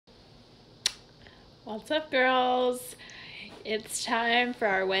What's up, girls? It's time for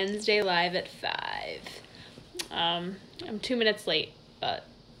our Wednesday live at 5. I'm 2 minutes late, but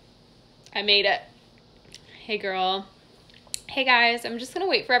I made it. Hey, girl. Hey, guys. I'm just going to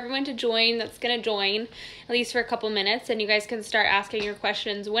wait for everyone to join that's going to join, at least for a couple minutes, and you guys can start asking your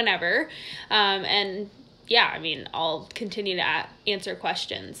questions whenever. I'll continue to answer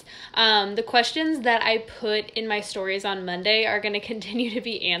questions. The questions that I put in my stories on Monday are going to continue to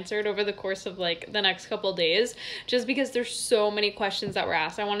be answered over the course of the next couple days, just because there's so many questions that were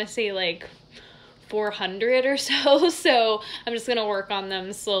asked. I want to say 400 or so, so I'm just going to work on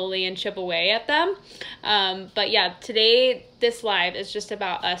them slowly and chip away at them. But yeah, today this live is just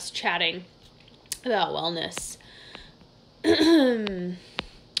about us chatting about wellness.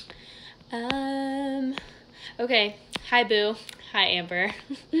 Okay. Hi, Boo. Hi, Amber.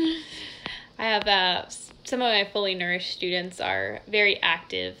 I have some of my fully nourished students are very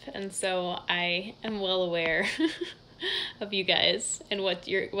active, and so I am well aware of you guys and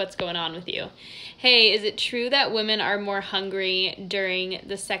what's going on with you. Hey, is it true that women are more hungry during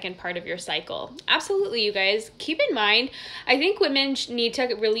the second part of your cycle? Absolutely, you guys. Keep in mind, I think women need to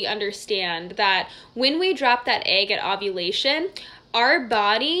really understand that when we drop that egg at ovulation, our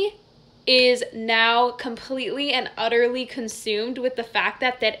body is now completely and utterly consumed with the fact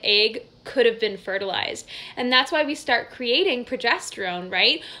that that egg could have been fertilized. And that's why we start creating progesterone,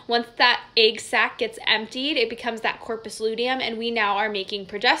 right? Once that egg sac gets emptied, it becomes that corpus luteum, and we now are making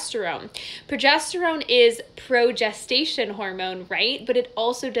progesterone. Progesterone is progestation hormone, right? But it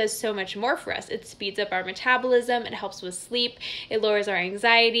also does so much more for us. It speeds up our metabolism, it helps with sleep, it lowers our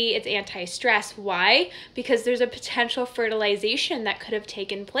anxiety, it's anti-stress. Why? Because there's a potential fertilization that could have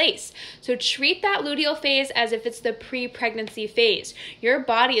taken place. So treat that luteal phase as if it's the pre-pregnancy phase. Your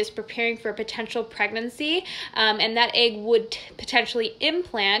body is preparing for a potential pregnancy, and that egg would potentially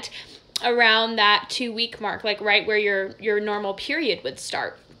implant around that 2-week mark, right where your normal period would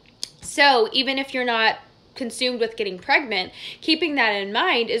start. So even if you're not consumed with getting pregnant, keeping that in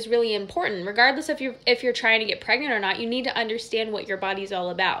mind is really important. Regardless if you're trying to get pregnant or not, you need to understand what your body's all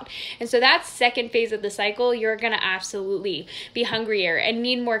about. And so that second phase of the cycle, you're going to absolutely be hungrier and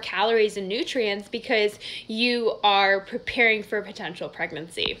need more calories and nutrients because you are preparing for a potential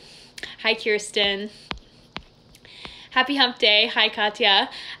pregnancy. Hi, Kirsten. Happy hump day. Hi,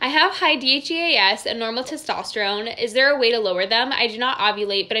 Katya. I have high DHEAS and normal testosterone. Is there a way to lower them? I do not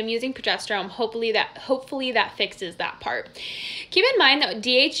ovulate, but I'm using progesterone. Hopefully that fixes that part. Keep in mind that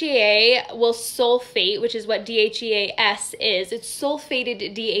DHEA will sulfate, which is what DHEAS is. It's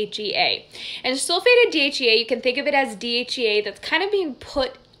sulfated DHEA. And sulfated DHEA, you can think of it as DHEA that's kind of being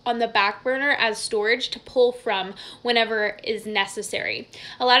put on the back burner as storage to pull from whenever is necessary.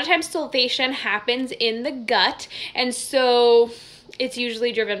 A lot of times sulfation happens in the gut, and so it's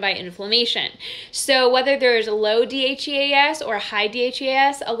usually driven by inflammation. So whether there's a low DHEAS or high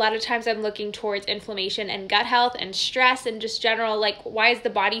DHEAS, a lot of times I'm looking towards inflammation and gut health and stress and just general, why is the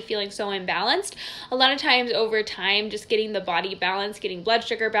body feeling so imbalanced? A lot of times over time, just getting the body balanced, getting blood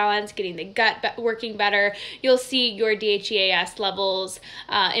sugar balanced, getting the gut working better, you'll see your DHEAS levels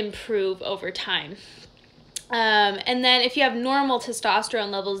improve over time. And then if you have normal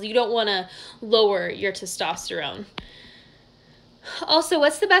testosterone levels, you don't want to lower your testosterone. Also,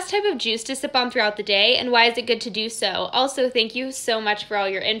 what's the best type of juice to sip on throughout the day, and why is it good to do so? Also, thank you so much for all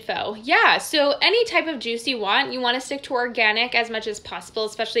your info. Yeah, so any type of juice you want to stick to organic as much as possible,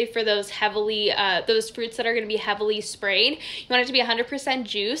 especially for those those fruits that are going to be heavily sprayed. You want it to be 100%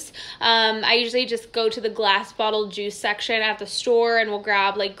 juice. I usually just go to the glass bottle juice section at the store and we'll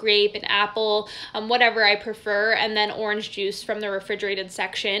grab grape and apple, whatever I prefer, and then orange juice from the refrigerated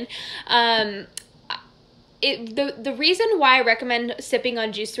section. The reason why I recommend sipping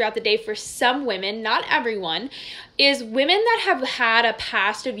on juice throughout the day for some women, not everyone, is women that have had a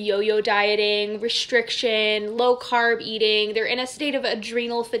past of yo-yo dieting, restriction, low carb eating. They're in a state of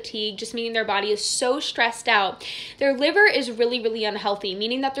adrenal fatigue, just meaning their body is so stressed out. Their liver is really, really unhealthy,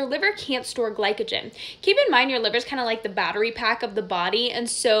 meaning that their liver can't store glycogen. Keep in mind your liver is kind of like the battery pack of the body, and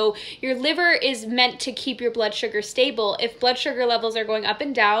so your liver is meant to keep your blood sugar stable. If blood sugar levels are going up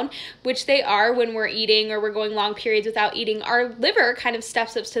and down, which they are when we're eating or we're going long periods without eating, our liver kind of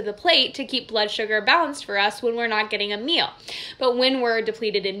steps up to the plate to keep blood sugar balanced for us when we're not getting a meal. But when we're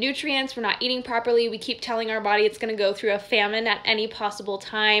depleted in nutrients, we're not eating properly, we keep telling our body it's going to go through a famine at any possible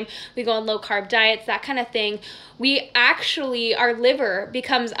time, we go on low carb diets, that kind of thing, our liver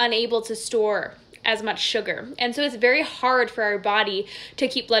becomes unable to store as much sugar. And so it's very hard for our body to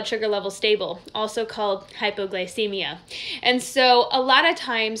keep blood sugar levels stable, also called hypoglycemia. And so a lot of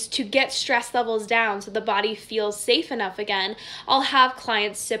times, to get stress levels down so the body feels safe enough again, I'll have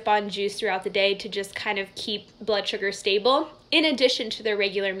clients sip on juice throughout the day to just kind of keep blood sugar stable, in addition to their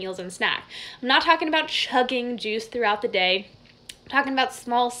regular meals and snack. I'm not talking about chugging juice throughout the day. I'm talking about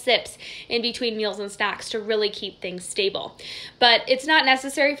small sips in between meals and snacks to really keep things stable. But it's not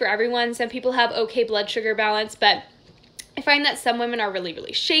necessary for everyone. Some people have okay blood sugar balance, but I find that some women are really,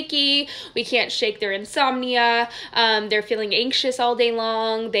 really shaky. We can't shake their insomnia. They're feeling anxious all day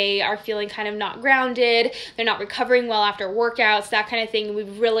long. They are feeling kind of not grounded. They're not recovering well after workouts, that kind of thing.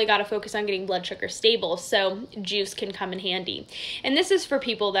 We've really got to focus on getting blood sugar stable, so juice can come in handy. And this is for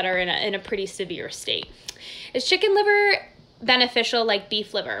people that are in a pretty severe state. Is chicken liver beneficial like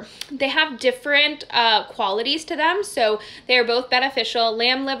beef liver? They have different qualities to them, so they are both beneficial.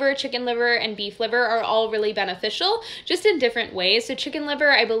 Lamb liver, chicken liver, and beef liver are all really beneficial, just in different ways. So chicken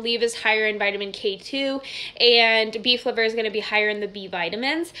liver, I believe, is higher in vitamin K2, and beef liver is going to be higher in the B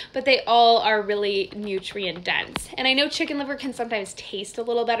vitamins, but they all are really nutrient dense. And I know chicken liver can sometimes taste a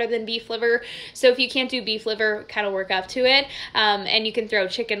little better than beef liver, so if you can't do beef liver, kind of work up to it, and you can throw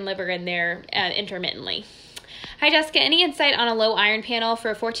chicken liver in there intermittently. Hi Jessica, any insight on a low iron panel for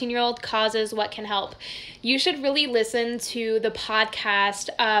a 14-year-old? Causes, what can help? You should really listen to the podcast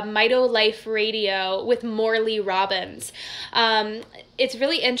Mito Life Radio with Morley Robbins. It's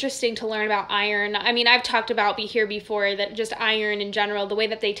really interesting to learn about iron. I mean, I've talked about here before that just iron in general, the way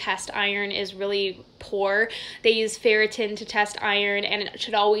that they test iron is really poor. They use ferritin to test iron, and it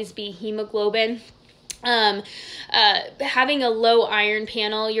should always be hemoglobin. Having a low iron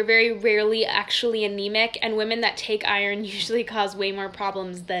panel, you're very rarely actually anemic, and women that take iron usually cause way more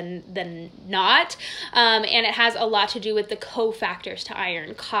problems than not. And it has a lot to do with the cofactors to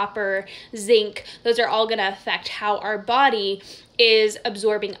iron, copper, zinc. Those are all going to affect how our body is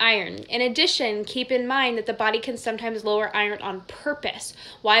absorbing iron. In addition, keep in mind that the body can sometimes lower iron on purpose.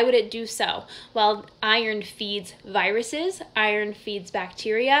 Why would it do so? Well, iron feeds viruses, iron feeds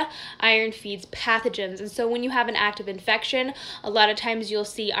bacteria, iron feeds pathogens. And so when you have an active infection, a lot of times you'll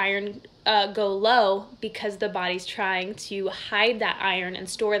see iron go low because the body's trying to hide that iron and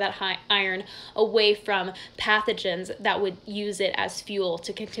store that iron away from pathogens that would use it as fuel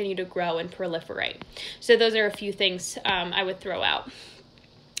to continue to grow and proliferate. So those are a few things I would throw out.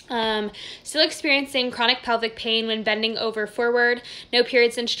 Still experiencing chronic pelvic pain when bending over forward. No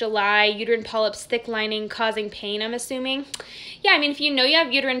period since July. Uterine polyps, thick lining causing pain, I'm assuming. Yeah, I mean, if you know you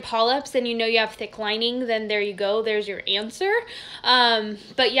have uterine polyps and you know you have thick lining, then there you go. There's your answer.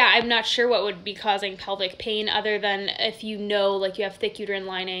 But yeah, I'm not sure what would be causing pelvic pain other than if you know, like, you have thick uterine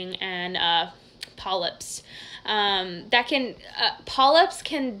lining and polyps. Polyps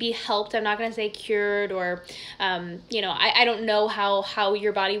can be helped. I'm not going to say cured or, I don't know how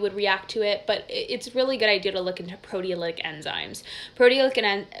your body would react to it, but it's a really good idea to look into proteolytic enzymes.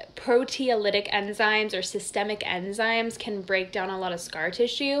 Proteolytic enzymes or systemic enzymes can break down a lot of scar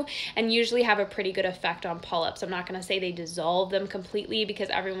tissue and usually have a pretty good effect on polyps. I'm not going to say they dissolve them completely because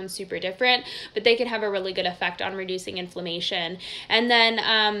everyone's super different, but they can have a really good effect on reducing inflammation. And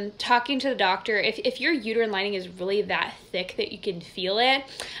then talking to the doctor, if your uterine lining is really that thick that you can feel it,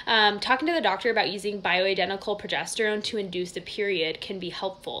 talking to the doctor about using bioidentical progesterone to induce a period can be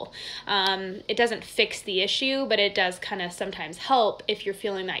helpful. It doesn't fix the issue, but it does kind of sometimes help if you're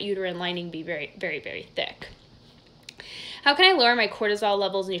feeling that uterine lining be very, very, very thick. How can I lower my cortisol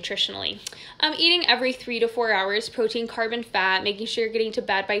levels nutritionally? Eating every 3 to 4 hours, protein, carb, and fat, making sure you're getting to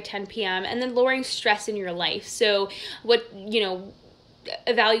bed by 10 p.m., and then lowering stress in your life. So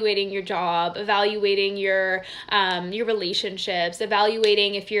evaluating your job, evaluating your relationships,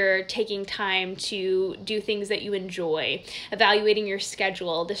 evaluating if you're taking time to do things that you enjoy, evaluating your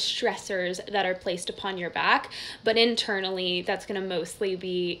schedule, the stressors that are placed upon your back. But internally, that's going to mostly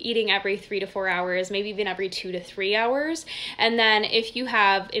be eating every 3 to 4 hours, maybe even every 2 to 3 hours. And then if you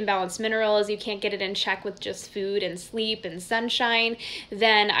have imbalanced minerals, you can't get it in check with just food and sleep and sunshine,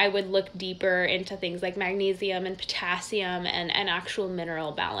 then I would look deeper into things like magnesium and potassium and actual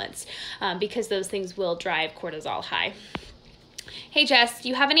mineral balance, because those things will drive cortisol high. Hey Jess, do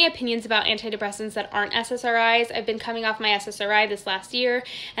you have any opinions about antidepressants that aren't SSRIs? I've been coming off my SSRI this last year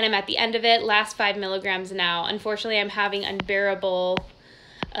and I'm at the end of it, last 5 milligrams now. Unfortunately, I'm having unbearable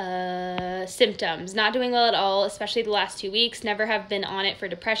Symptoms: not doing well at all, especially the last 2 weeks. Never have been on it for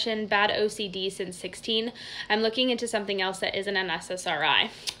depression. Bad OCD since 16. I'm looking into something else that isn't an SSRI.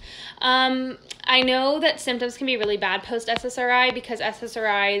 I know that symptoms can be really bad post SSRI because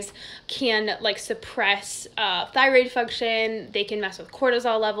SSRIs can like suppress thyroid function. They can mess with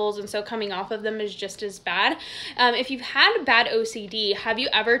cortisol levels, and so coming off of them is just as bad. If you've had bad OCD, have you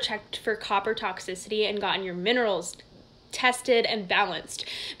ever checked for copper toxicity and gotten your minerals tested and balanced?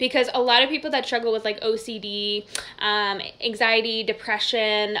 Because a lot of people that struggle with like OCD, anxiety,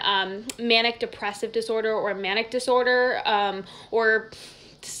 depression, manic depressive disorder or manic disorder, or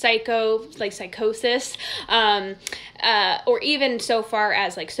psychosis, or even so far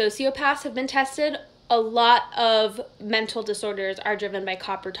as like sociopaths have been tested. A lot of mental disorders are driven by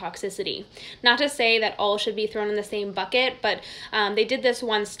copper toxicity. Not to say that all should be thrown in the same bucket, but they did this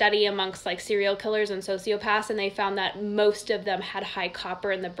one study amongst like serial killers and sociopaths, and they found that most of them had high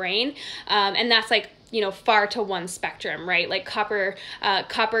copper in the brain, and that's like, you know, far to one spectrum, right? Like copper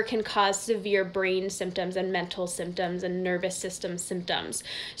can cause severe brain symptoms and mental symptoms and nervous system symptoms.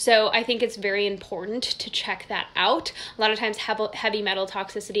 So I think it's very important to check that out. A lot of times heavy metal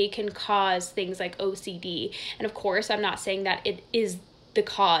toxicity can cause things like OCD. And of course, I'm not saying that it is the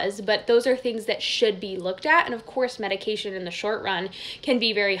cause, but those are things that should be looked at. And of course, medication in the short run can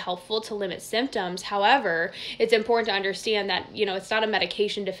be very helpful to limit symptoms. However, it's important to understand that, you know, it's not a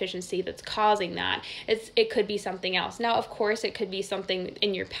medication deficiency that's causing that. It could be something else. Now, of course, it could be something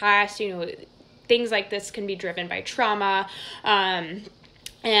in your past. You know, things like this can be driven by trauma.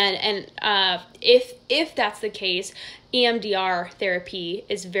 If that's the case, EMDR therapy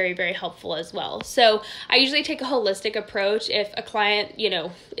is very, very helpful as well. So I usually take a holistic approach. If a client, you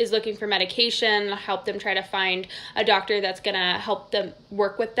know, is looking for medication, I'll help them try to find a doctor that's going to help them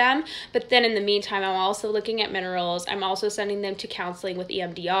work with them. But then in the meantime, I'm also looking at minerals. I'm also sending them to counseling with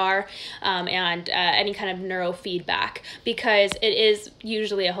EMDR, and any kind of neurofeedback, because it is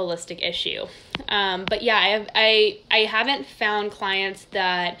usually a holistic issue. But yeah, I haven't found clients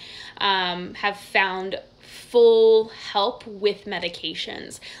that have found full help with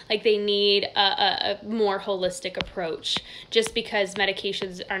medications. Like they need a more holistic approach, just because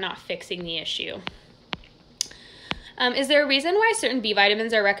medications are not fixing the issue. Is there a reason why certain B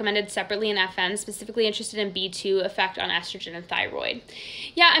vitamins are recommended separately in FN? Specifically interested in B2 effect on estrogen and thyroid.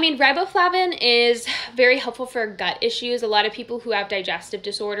 Yeah, I mean, riboflavin is very helpful for gut issues. A lot of people who have digestive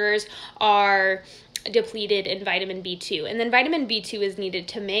disorders are depleted in vitamin B2, and then vitamin B2 is needed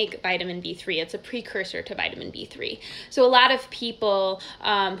to make vitamin B3. It's a precursor to vitamin B3. So a lot of people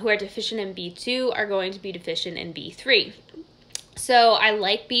who are deficient in B2 are going to be deficient in B3. So I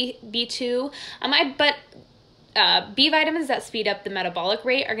like B2, but B vitamins that speed up the metabolic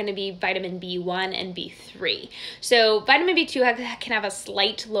rate are going to be vitamin B1 and B3. So vitamin B2 can have a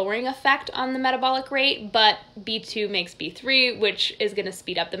slight lowering effect on the metabolic rate, but B2 makes B3, which is going to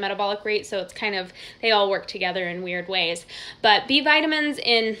speed up the metabolic rate. So it's kind of, they all work together in weird ways. But B vitamins,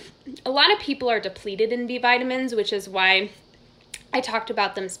 a lot of people are depleted in B vitamins, which is why I talked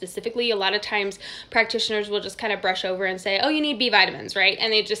about them specifically. A lot of times practitioners will just kind of brush over and say, oh, you need B vitamins, right?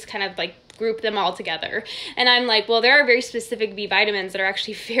 And they just kind of like group them all together. And I'm like, well, there are very specific B vitamins that are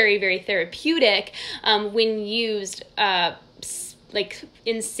actually very, very therapeutic when used like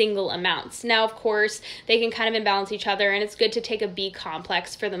in single amounts. Now, of course, they can kind of imbalance each other, and it's good to take a B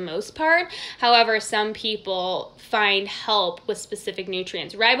complex for the most part. However, some people find help with specific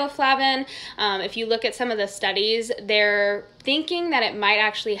nutrients. Riboflavin, if you look at some of the studies, they're thinking that it might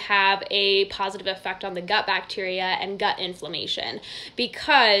actually have a positive effect on the gut bacteria and gut inflammation,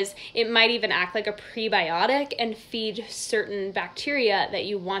 because it might even act like a prebiotic and feed certain bacteria that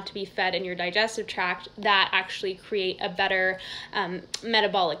you want to be fed in your digestive tract that actually create a better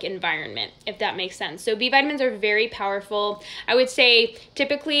metabolic environment, if that makes sense. So B vitamins are very powerful. I would say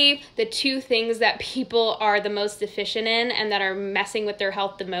typically the two things that people are the most deficient in and that are messing with their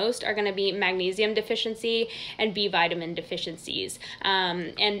health the most are going to be magnesium deficiency and B vitamin deficiencies.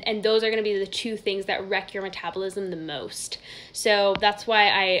 And those are going to be the two things that wreck your metabolism the most. So that's why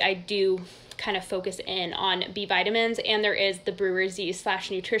I do kind of focus in on B vitamins, and there is the brewer's yeast /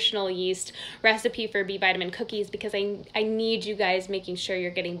 nutritional yeast recipe for B vitamin cookies, because I need you guys making sure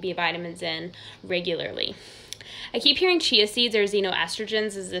you're getting B vitamins in regularly. I keep hearing chia seeds are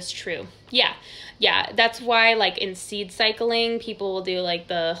xenoestrogens. Is this true? Yeah, that's why like in seed cycling, people will do like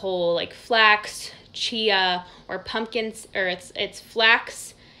the whole like flax, chia, or pumpkins, or it's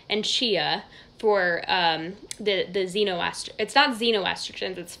flax and chia the xenoestrogens. It's not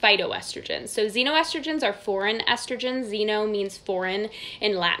xenoestrogens, it's phytoestrogens. So xenoestrogens are foreign estrogens. Xeno means foreign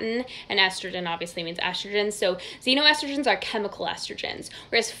in Latin, and estrogen obviously means estrogen. So xenoestrogens are chemical estrogens,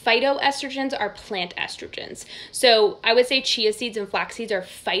 whereas phytoestrogens are plant estrogens. So I would say chia seeds and flax seeds are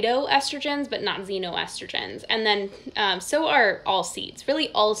phytoestrogens, but not xenoestrogens. And then so are all seeds. Really,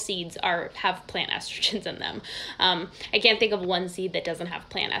 all seeds have plant estrogens in them. I can't think of one seed that doesn't have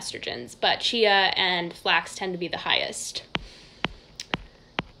plant estrogens, but chia and flax tend to be the highest.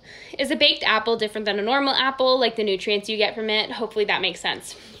 Is a baked apple different than a normal apple, like the nutrients you get from it? Hopefully that makes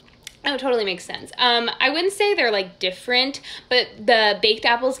sense. Oh, totally makes sense. I wouldn't say they're like different, but the baked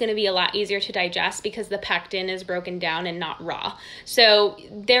apple is going to be a lot easier to digest because the pectin is broken down and not raw. So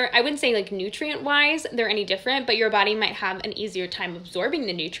I wouldn't say like nutrient wise they're any different, but your body might have an easier time absorbing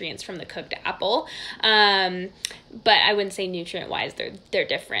the nutrients from the cooked apple. But I wouldn't say nutrient wise they're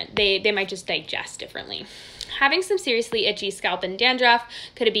different. They might just digest differently. Having some seriously itchy scalp and dandruff,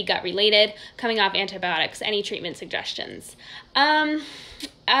 could it be gut related? Coming off antibiotics, any treatment suggestions?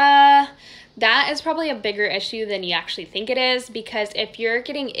 That is probably a bigger issue than you actually think it is, because if you're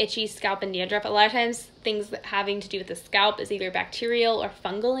getting itchy scalp and dandruff, a lot of times things having to do with the scalp is either bacterial or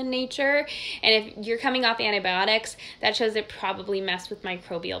fungal in nature. And if you're coming off antibiotics, that shows it probably messed with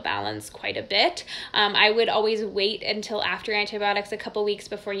microbial balance quite a bit. I would always wait until after antibiotics, a couple weeks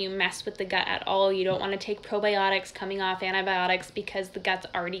before you mess with the gut at all. You don't want to take probiotics coming off antibiotics because the gut's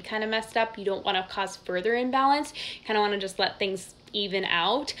already kind of messed up. You don't want to cause further imbalance. You kind of want to just let things even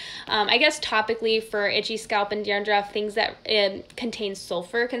out. I guess topically for itchy scalp and dandruff, things that contain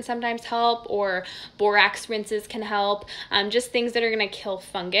sulfur can sometimes help, or borax rinses can help. Just things that are going to kill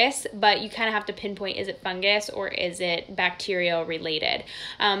fungus, but you kind of have to pinpoint, is it fungus or is it bacterial related?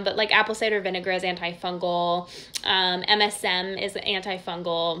 But like apple cider vinegar is antifungal, MSM is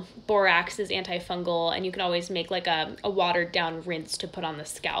antifungal, borax is antifungal, and you can always make like a watered down rinse to put on the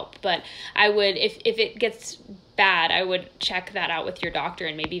scalp. But I would, if it gets bad, I would check that out with your doctor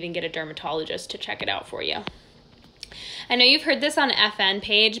and maybe even get a dermatologist to check it out for you. I know you've heard this on FN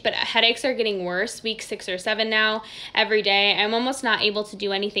page, but headaches are getting worse, week 6 or 7 now, every day. I'm almost not able to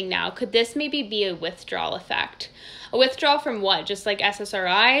do anything now. Could this maybe be a withdrawal effect? A withdrawal from what? Just like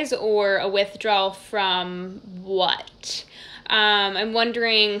SSRIs, or a withdrawal from what? I'm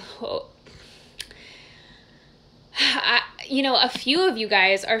wondering... a few of you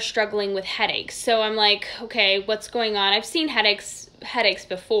guys are struggling with headaches. So I'm like, okay, what's going on? I've seen headaches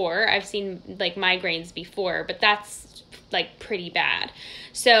before. I've seen like migraines before, but that's like pretty bad.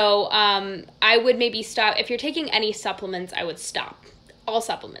 So I would maybe stop. If you're taking any supplements, I would stop. All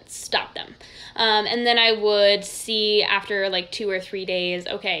supplements, stop them. And then I would see after like 2 or 3 days,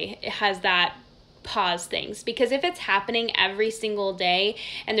 okay, has that pause things? Because if it's happening every single day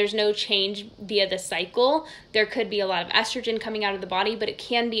and there's no change via the cycle, there could be a lot of estrogen coming out of the body, but it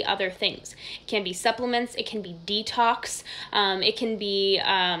can be other things. It can be supplements, it can be detox, it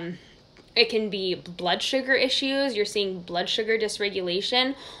can be blood sugar issues. You're seeing blood sugar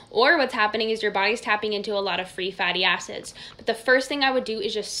dysregulation, or what's happening is your body's tapping into a lot of free fatty acids. But the first thing I would do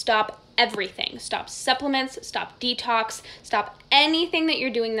is just stop everything. Stop supplements, stop detox, stop anything that you're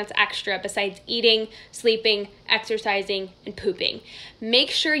doing that's extra besides eating, sleeping, exercising, and pooping.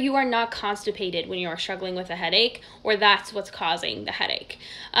 Make sure you are not constipated when you are struggling with a headache, or that's what's causing the headache.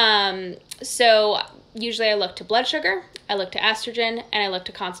 So usually I look to blood sugar, I look to estrogen, and I look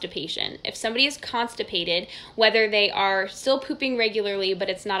to constipation. If somebody is constipated, whether they are still pooping regularly but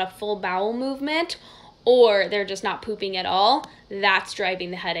it's not a full bowel movement, or they're just not pooping at all, that's driving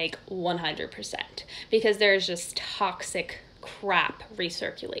the headache 100%, because there's just toxic crap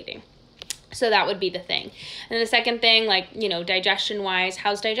recirculating. So that would be the thing. And the second thing, like, digestion wise,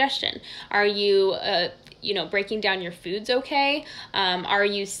 how's digestion? Are you, breaking down your foods okay? Are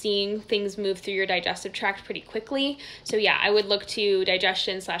you seeing things move through your digestive tract pretty quickly? So yeah, I would look to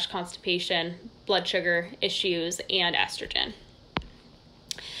digestion/constipation, blood sugar issues, and estrogen.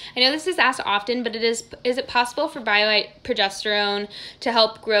 I know this is asked often, but is it possible for bioprogesterone to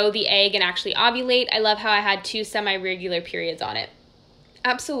help grow the egg and actually ovulate? I love how I had 2 semi-regular periods on it.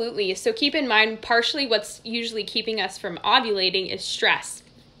 Absolutely. So keep in mind, partially what's usually keeping us from ovulating is stress.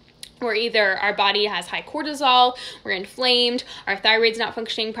 Or either our body has high cortisol, we're inflamed, our thyroid's not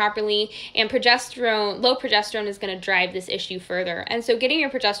functioning properly, and low progesterone is going to drive this issue further. And so getting your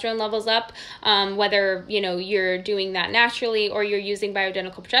progesterone levels up, whether you're doing that naturally or you're using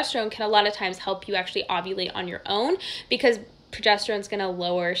bioidentical progesterone, can a lot of times help you actually ovulate on your own, because progesterone is going to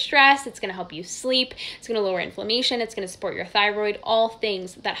lower stress. It's going to help you sleep. It's going to lower inflammation. It's going to support your thyroid, all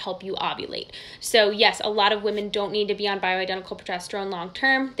things that help you ovulate. So yes, a lot of women don't need to be on bioidentical progesterone long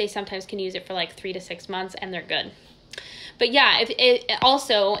term. They sometimes can use it for like 3 to 6 months and they're good. But yeah,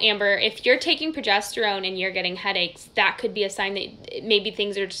 also, Amber, if you're taking progesterone and you're getting headaches, that could be a sign that maybe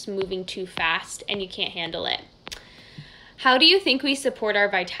things are just moving too fast and you can't handle it. How do you think we support our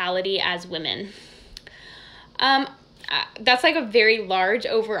vitality as women? That's like a very large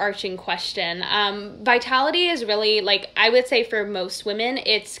overarching question. Vitality is really, like, I would say for most women,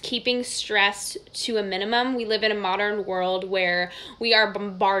 it's keeping stress to a minimum. We live in a modern world where we are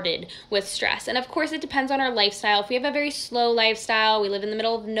bombarded with stress. And of course, it depends on our lifestyle. If we have a very slow lifestyle, we live in the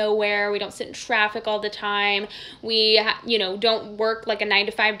middle of nowhere, we don't sit in traffic all the time, we, don't work like a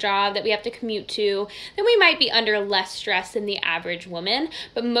 9-to-5 job that we have to commute to, then we might be under less stress than the average woman.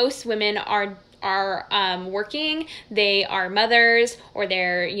 But most women are working, they are mothers, or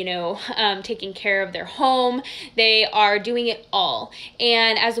they're, taking care of their home. They are doing it all.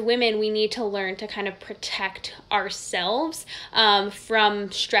 And as women, we need to learn to kind of protect ourselves from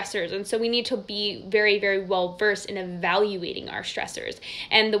stressors. And so we need to be very, very well versed in evaluating our stressors.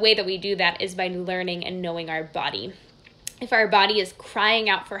 And the way that we do that is by learning and knowing our body. If our body is crying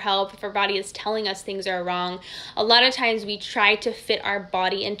out for help, if our body is telling us things are wrong, a lot of times we try to fit our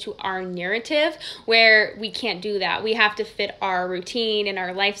body into our narrative where we can't do that. We have to fit our routine and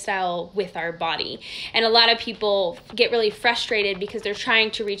our lifestyle with our body. And a lot of people get really frustrated because they're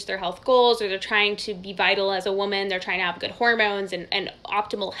trying to reach their health goals, or they're trying to be vital as a woman. They're trying to have good hormones and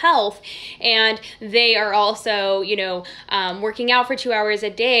optimal health. And they are also, working out for 2 hours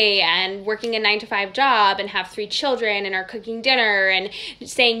a day and working a 9-to-5 job and have 3 children and are cooking dinner and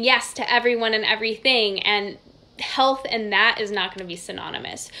saying yes to everyone and everything, and health and that is not going to be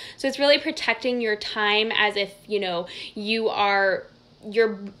synonymous. So it's really protecting your time as if, you are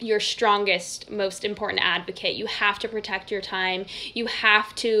your strongest, most important advocate. You have to protect your time. You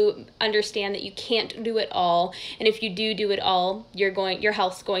have to understand that you can't do it all. And if you do it all, your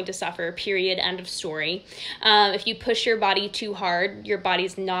health's going to suffer, period, end of story. If you push your body too hard, your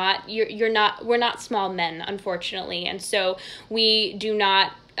body's not, we're not small men, unfortunately. And so we do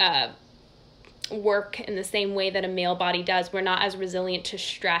not, work in the same way that a male body does. We're not as resilient to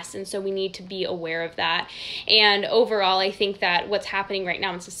stress, and so we need to be aware of that. And overall, I think that what's happening right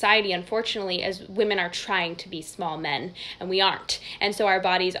now in society, unfortunately, is women are trying to be small men, and we aren't. And so our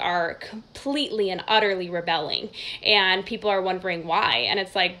bodies are completely and utterly rebelling, and people are wondering why. And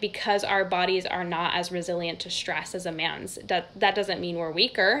it's like, because our bodies are not as resilient to stress as a man's. That doesn't mean we're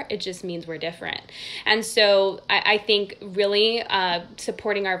weaker, it just means we're different. And so I think really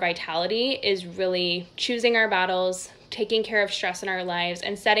supporting our vitality is really choosing our battles, taking care of stress in our lives,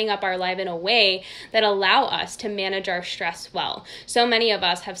 and setting up our life in a way that allow us to manage our stress well. So many of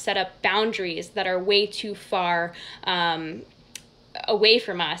us have set up boundaries that are way too far away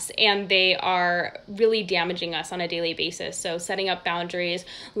from us, and they are really damaging us on a daily basis. So setting up boundaries,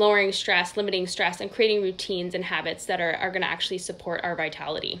 lowering stress, limiting stress, and creating routines and habits that are going to actually support our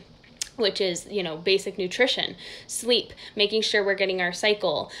vitality, which is, basic nutrition, sleep, making sure we're getting our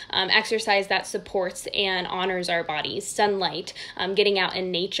cycle, exercise that supports and honors our bodies, sunlight, getting out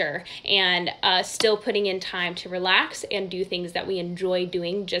in nature, and still putting in time to relax and do things that we enjoy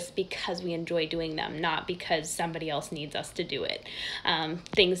doing just because we enjoy doing them, not because somebody else needs us to do it.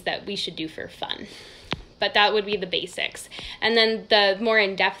 Things that we should do for fun. But that would be the basics. And then the more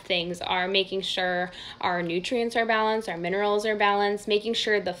in-depth things are making sure our nutrients are balanced, our minerals are balanced, making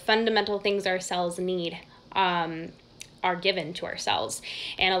sure the fundamental things our cells need are given to our cells.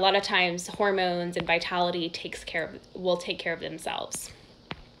 And a lot of times hormones and vitality will take care of themselves.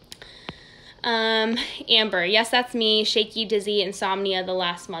 Amber, yes, that's me. Shaky, dizzy, insomnia the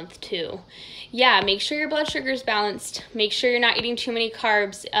last month too. Yeah, make sure your blood sugar is balanced. Make sure you're not eating too many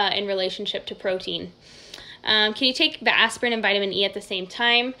carbs in relationship to protein. Can you take the aspirin and vitamin E at the same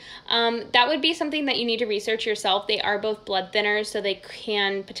time? That would be something that you need to research yourself. They are both blood thinners, so they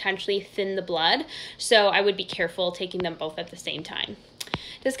can potentially thin the blood. So I would be careful taking them both at the same time.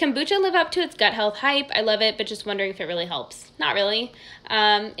 Does kombucha live up to its gut health hype? I love it, but just wondering if it really helps. Not really.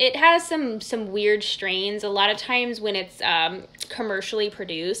 It has some weird strains. A lot of times when it's commercially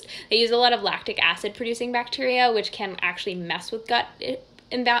produced, they use a lot of lactic acid producing bacteria, which can actually mess with gut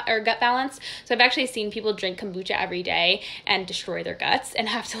balance. So I've actually seen people drink kombucha every day and destroy their guts and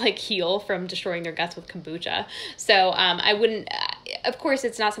have to heal from destroying their guts with kombucha. So I wouldn't, of course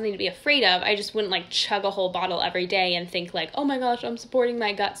it's not something to be afraid of. I just wouldn't chug a whole bottle every day and think oh my gosh, I'm supporting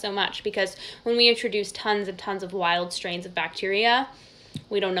my gut so much, because when we introduce tons and tons of wild strains of bacteria,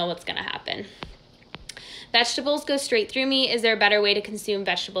 we don't know what's going to happen. Vegetables go straight through me. Is there a better way to consume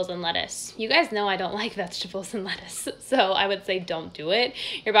vegetables and lettuce? You guys know I don't like vegetables and lettuce, so I would say don't do it.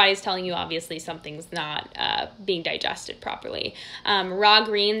 Your body's telling you obviously something's not being digested properly. Raw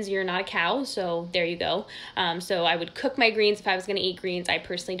greens, you're not a cow, so there you go. So I would cook my greens if I was going to eat greens. I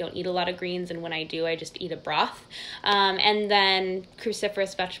personally don't eat a lot of greens, and when I do, I just eat a broth. And then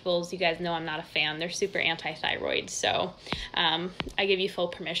cruciferous vegetables, you guys know I'm not a fan. They're super anti-thyroid, so I give you full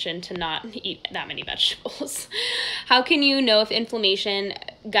permission to not eat that many vegetables. How can you know if inflammation,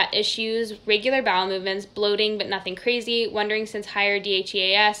 gut issues, regular bowel movements, bloating but nothing crazy, wondering since higher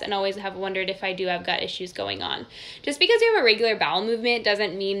DHEAS, and always have wondered if I do have gut issues going on? Just because you have a regular bowel movement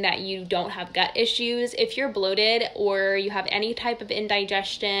doesn't mean that you don't have gut issues. If you're bloated or you have any type of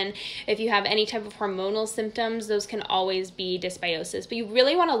indigestion, if you have any type of hormonal symptoms, those can always be dysbiosis. But you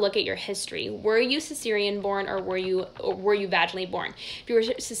really want to look at your history. Were you cesarean born or were you vaginally born? If you were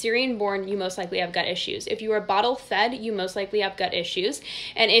cesarean born, you most likely have gut issues. If you were bottle fed, you most likely have gut issues.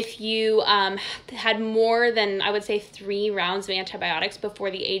 And if you had more than, I would say, 3 rounds of antibiotics before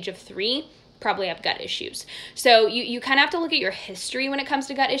the age of 3, probably have gut issues. So you kind of have to look at your history when it comes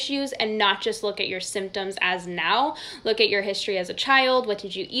to gut issues and not just look at your symptoms as now. Look at your history as a child. What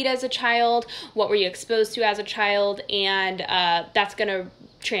did you eat as a child? What were you exposed to as a child? And that's going to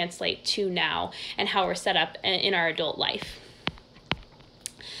translate to now and how we're set up in our adult life.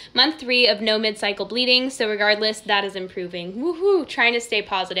 Month 3 of no mid-cycle bleeding, so regardless, that is improving. Woohoo! Trying to stay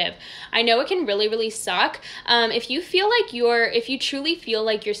positive. I know it can really, really suck. If you truly feel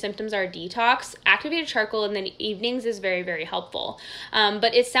like your symptoms are a detox, activated charcoal in the evenings is very, very helpful.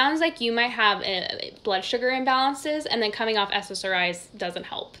 But it sounds like you might have blood sugar imbalances, and then coming off SSRIs doesn't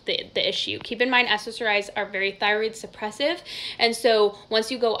help the issue. Keep in mind, SSRIs are very thyroid suppressive, and so once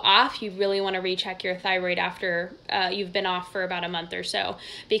you go off, you really want to recheck your thyroid after you've been off for about a month or so,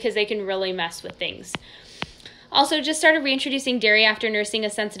 because they can really mess with things. Also, just started reintroducing dairy after nursing a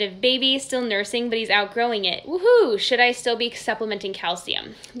sensitive baby. Still nursing, but he's outgrowing it. Woohoo! Should I still be supplementing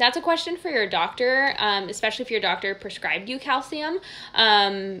calcium? That's a question for your doctor, especially if your doctor prescribed you calcium.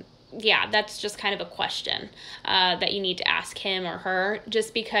 Yeah, that's just kind of a question that you need to ask him or her,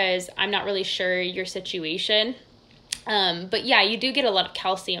 just because I'm not really sure your situation. But yeah, you do get a lot of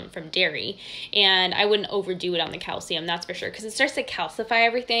calcium from dairy, and I wouldn't overdo it on the calcium, that's for sure, because it starts to calcify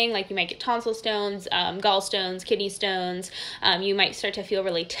everything. Like, you might get tonsil stones, gallstones, kidney stones. You might start to feel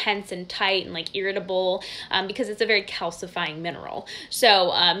really tense and tight and like irritable, because it's a very calcifying mineral.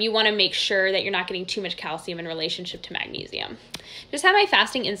 So you want to make sure that you're not getting too much calcium in relationship to magnesium. Just had my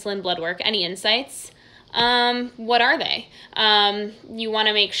fasting insulin blood work. Any insights? What are they? You want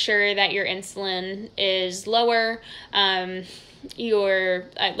to make sure that your insulin is lower. Like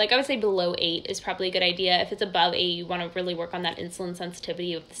I would say below 8 is probably a good idea. If it's above 8, you want to really work on that insulin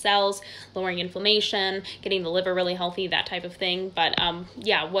sensitivity of the cells, lowering inflammation, getting the liver really healthy, that type of thing. But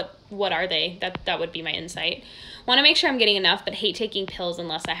yeah, what are they? That would be my insight. Want to make sure I'm getting enough, but hate taking pills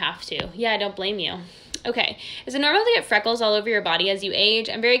unless I have to. Yeah, I don't blame you. Okay, is it normal to get freckles all over your body as you age?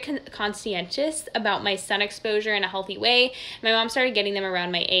 I'm very conscientious about my sun exposure in a healthy way. My mom started getting them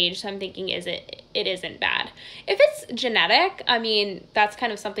around my age, so I'm thinking it isn't bad. If it's genetic, I mean, that's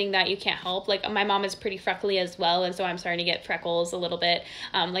kind of something that you can't help. Like, my mom is pretty freckly as well, and so I'm starting to get freckles a little bit,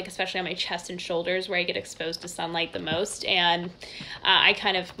 like especially on my chest and shoulders where I get exposed to sunlight the most. And I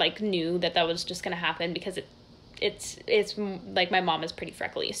kind of like knew that was just going to happen because it's like my mom is pretty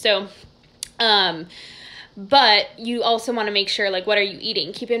freckly. So but you also want to make sure, like, what are you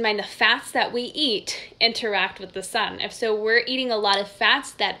eating? Keep in mind the fats that we eat interact with the sun. If so, we're eating a lot of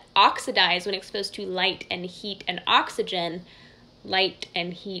fats that oxidize when exposed to light and heat and oxygen. Light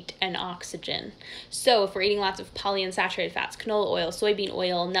and heat and oxygen. So if we're eating lots of polyunsaturated fats, canola oil, soybean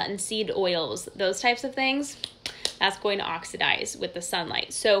oil, nut and seed oils, those types of things, that's going to oxidize with the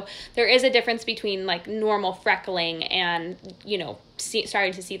sunlight. So there is a difference between like normal freckling and, you know,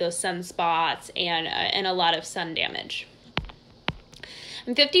 starting to see those sunspots and a lot of sun damage.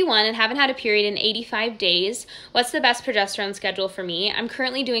 I'm 51 and haven't had a period in 85 days. What's the best progesterone schedule for me? I'm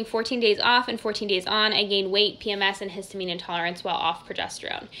currently doing 14 days off and 14 days on. I gain weight, PMS, and histamine intolerance while off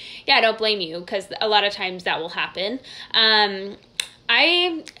progesterone. Yeah, I don't blame you, because a lot of times that will happen.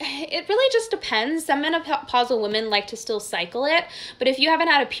 It really just depends. Some menopausal women like to still cycle it, but if you haven't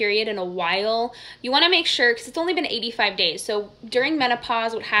had a period in a while, you want to make sure, because it's only been 85 days. So during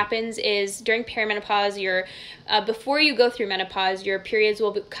menopause, what happens is during perimenopause, before you go through menopause, your periods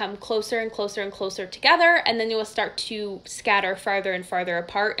will become closer and closer and closer together, and then you will start to scatter farther and farther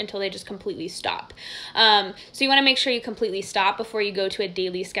apart until they just completely stop. So you want to make sure you completely stop before you go to a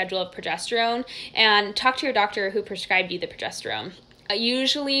daily schedule of progesterone, and talk to your doctor who prescribed you the progesterone.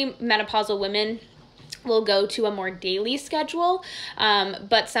 Usually menopausal women will go to a more daily schedule,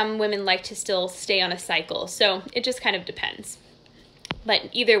 but some women like to still stay on a cycle. So it just kind of depends. But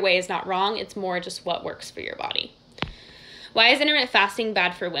either way is not wrong. It's more just what works for your body. Why is intermittent fasting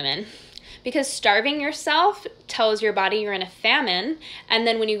bad for women? Because starving yourself tells your body you're in a famine, and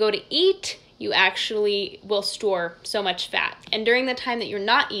then when you go to eat, you actually will store so much fat. And during the time that you're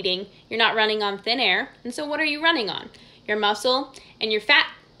not eating, you're not running on thin air. And so what are you running on? Your muscle and your fat.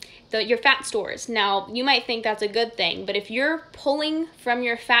 Your fat stores. Now, you might think that's a good thing, but if you're pulling from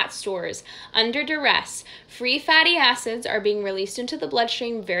your fat stores under duress, free fatty acids are being released into the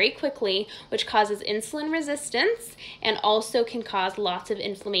bloodstream very quickly, which causes insulin resistance and also can cause lots of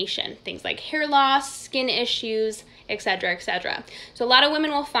inflammation. Things like hair loss, skin issues, etc., etc. So a lot of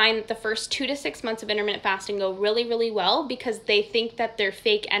women will find that the first 2 to 6 months of intermittent fasting go really, really well because they think that their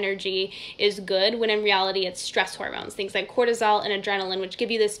fake energy is good, when in reality it's stress hormones, things like cortisol and adrenaline, which give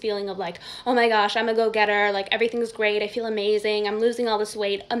you this feeling of like, oh my gosh, I'm a go-getter, like everything's great, I feel amazing, I'm losing all this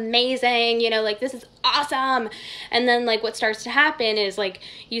weight, amazing, you know, like this is awesome. And then like what starts to happen is like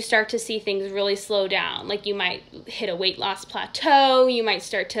you start to see things really slow down. Like you might hit a weight loss plateau, you might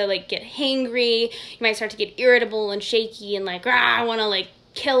start to like get hangry, you might start to get irritable and shaky and like, I want to like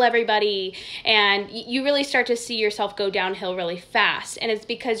kill everybody, and you really start to see yourself go downhill really fast, and it's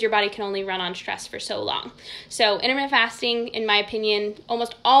because your body can only run on stress for so long. So intermittent fasting, in my opinion,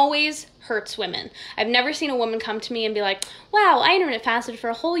 almost always hurts women. I've never seen a woman come to me and be like, wow, I intermittent fasted for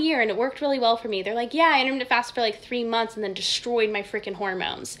a whole year and it worked really well for me. They're like, yeah, I intermittent fasted for like 3 months and then destroyed my freaking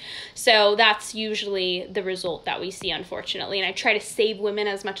hormones. So that's usually the result that we see, unfortunately, and I try to save women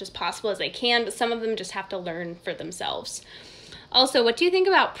as much as possible as I can, but some of them just have to learn for themselves. Also, what do you think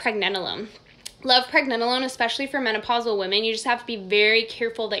about pregnenolone? Love pregnenolone, especially for menopausal women. You just have to be very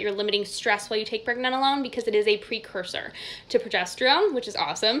careful that you're limiting stress while you take pregnenolone because it is a precursor to progesterone, which is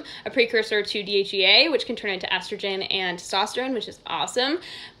awesome, a precursor to DHEA, which can turn into estrogen and testosterone, which is awesome,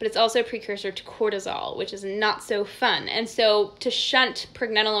 but it's also a precursor to cortisol, which is not so fun. And so to shunt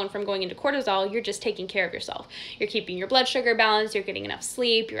pregnenolone from going into cortisol, you're just taking care of yourself. You're keeping your blood sugar balanced, you're getting enough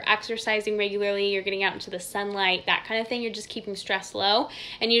sleep, you're exercising regularly, you're getting out into the sunlight, that kind of thing. You're just keeping stress low,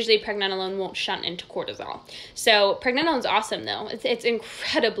 and usually pregnenolone won't shunt into cortisol. So pregnenolone is awesome though. It's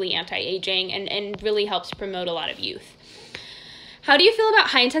incredibly anti-aging and really helps promote a lot of youth. How do you feel about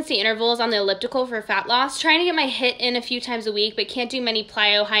high intensity intervals on the elliptical for fat loss? Trying to get my HIIT in a few times a week, but can't do many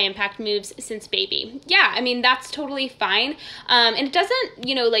plyo high impact moves since baby. Yeah, I mean, that's totally fine. And it doesn't,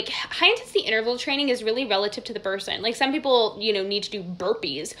 you know, like high intensity interval training is really relative to the person. Like some people, you know, need to do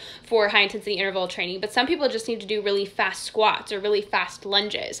burpees for high intensity interval training, but some people just need to do really fast squats or really fast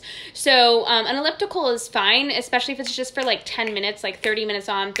lunges. So an elliptical is fine, especially if it's just for like 10 minutes, like 30 minutes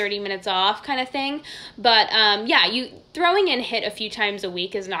on, 30 minutes off kind of thing. But yeah, throwing in HIIT a few times a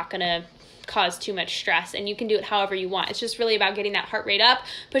week is not going to cause too much stress, and you can do it however you want. It's just really about getting that heart rate up,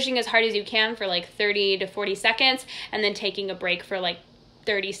 pushing as hard as you can for like 30 to 40 seconds, and then taking a break for like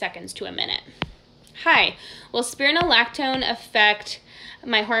 30 seconds to a minute. Hi, will spironolactone affect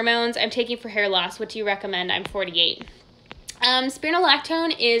my hormones I'm taking for hair loss? What do you recommend? I'm 48.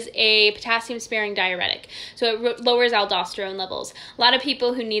 Spironolactone is a potassium-sparing diuretic, so it lowers aldosterone levels. A lot of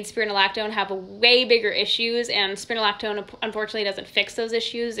people who need spironolactone have way bigger issues, and spironolactone unfortunately doesn't fix those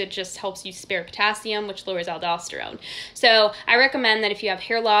issues. It just helps you spare potassium, which lowers aldosterone. So I recommend that if you have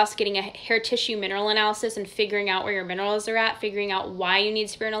hair loss, getting a hair tissue mineral analysis and figuring out where your minerals are at, figuring out why you need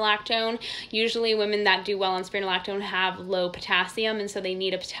spironolactone. Usually women that do well on spironolactone have low potassium, and so they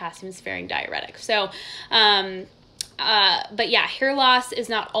need a potassium-sparing diuretic. So but yeah, hair loss is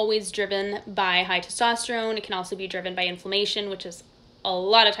not always driven by high testosterone. It can also be driven by inflammation, which is a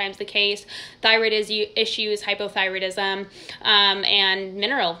lot of times the case, thyroid issues, hypothyroidism, and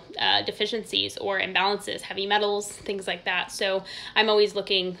mineral deficiencies or imbalances, heavy metals, things like that. So I'm always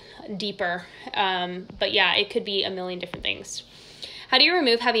looking deeper, but yeah, it could be a million different things. How do you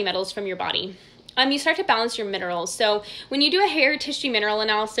remove heavy metals from your body? You start to balance your minerals. So when you do a hair tissue mineral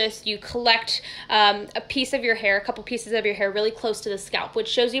analysis, you collect a piece of your hair, a couple pieces of your hair really close to the scalp, which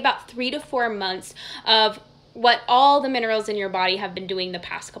shows you about 3 to 4 months of what all the minerals in your body have been doing the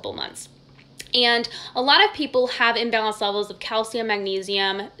past couple months. And a lot of people have imbalanced levels of calcium,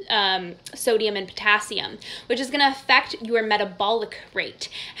 magnesium, sodium, and potassium, which is going to affect your metabolic rate,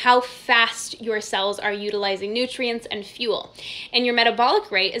 how fast your cells are utilizing nutrients and fuel. And your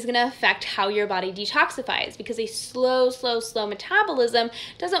metabolic rate is going to affect how your body detoxifies, because a slow metabolism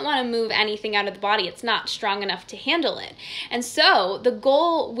doesn't want to move anything out of the body. It's not strong enough to handle it. And so the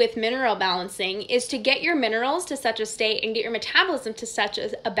goal with mineral balancing is to get your minerals to such a state and get your metabolism to such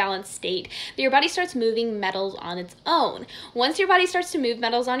a balanced state that your body starts moving metals on its own. Once your body starts to move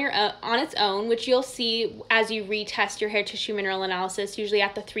metals on its own, which you'll see as you retest your hair tissue mineral analysis, usually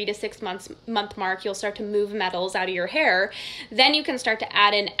at the 3 to 6 month mark, you'll start to move metals out of your hair. Then you can start to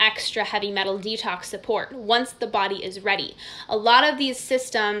add in extra heavy metal detox support once the body is ready. A lot of these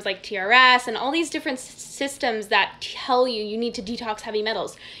systems like TRS and all these different systems that tell you need to detox heavy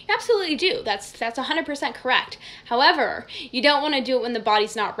metals, you absolutely do. That's 100% correct. However, you don't want to do it when the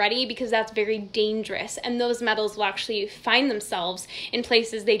body's not ready, because that's very dangerous, and those metals will actually find themselves in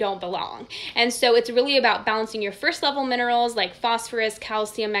places they don't belong. And so it's really about balancing your first level minerals like phosphorus,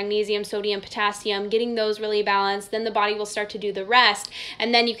 calcium, magnesium, sodium, potassium, getting those really balanced. Then the body will start to do the rest,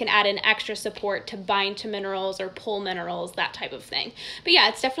 and then you can add in extra support to bind to minerals or pull minerals, that type of thing. But yeah,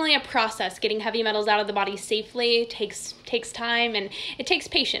 it's definitely a process. Getting heavy metals out of the body safely takes time, and it takes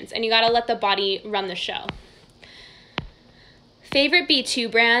patience, and you got to let the body run the show. Favorite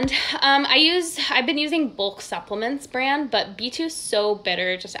B2 brand? I've been using Bulk Supplements brand, but B2 is so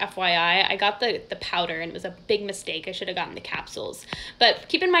bitter, just FYI. I got the powder and it was a big mistake. I should have gotten the capsules. But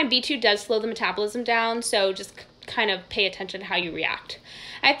keep in mind, B2 does slow the metabolism down, so just kind of pay attention to how you react.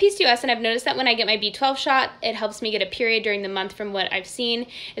 I have PCOS, and I've noticed that when I get my B12 shot, it helps me get a period during the month from what I've seen.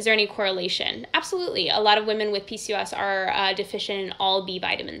 Is there any correlation? Absolutely. A lot of women with PCOS are deficient in all B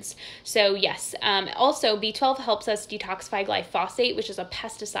vitamins. So yes. Also, B12 helps us detoxify glyphosate, which is a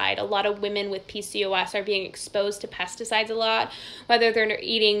pesticide. A lot of women with PCOS are being exposed to pesticides a lot, whether they're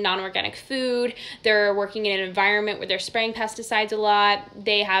eating non-organic food, they're working in an environment where they're spraying pesticides a lot,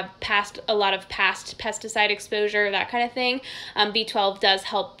 they have a lot of past pesticide exposure, that kind of thing. B12 does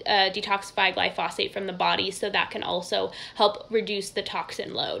help detoxify glyphosate from the body, so that can also help reduce the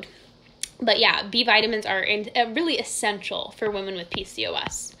toxin load. But yeah, B vitamins are really essential for women with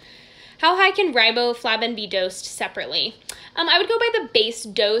PCOS. How high can riboflavin be dosed separately? I would go by the base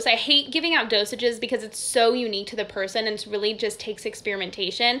dose. I hate giving out dosages because it's so unique to the person, and it really just takes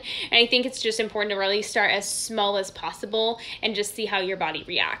experimentation. And I think it's just important to really start as small as possible and just see how your body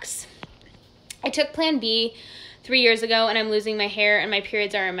reacts. I took Plan B 3 years ago, and I'm losing my hair and my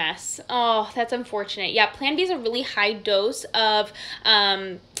periods are a mess. Oh, that's unfortunate. Yeah, Plan B is a really high dose of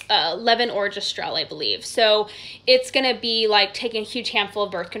levonorgestrel, I believe. So it's going to be like taking a huge handful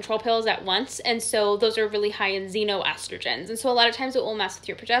of birth control pills at once. And so those are really high in xenoestrogens. And so a lot of times it will mess with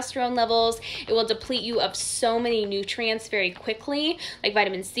your progesterone levels. It will deplete you of so many nutrients very quickly, like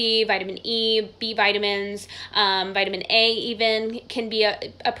vitamin C, vitamin E, B vitamins, vitamin A even can be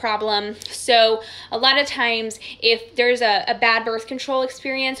a problem. So a lot of times if there's a bad birth control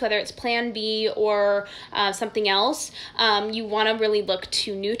experience, whether it's Plan B or something else, you want to really look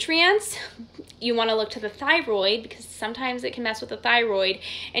to nutrients. You want to look to the thyroid, because sometimes it can mess with the thyroid,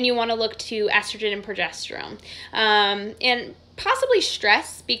 and you want to look to estrogen and progesterone, and possibly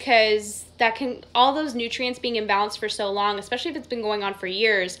stress, because that can, all those nutrients being imbalanced for so long, especially if it's been going on for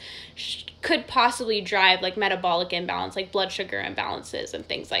years, could possibly drive like metabolic imbalance, like blood sugar imbalances and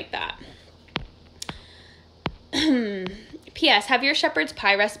things like that. P.S. Have your shepherd's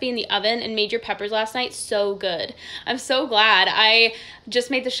pie recipe in the oven and made your peppers last night. So good. I'm so glad. I just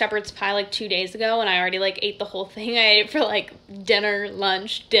made the shepherd's pie like 2 days ago, and I already like ate the whole thing. I ate it for like dinner,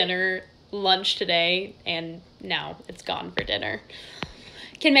 lunch today, and now it's gone for dinner.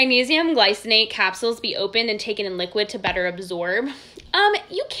 Can magnesium glycinate capsules be opened and taken in liquid to better absorb?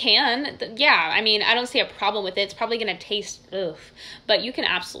 You can. Yeah, I mean, I don't see a problem with it. It's probably going to taste, but you can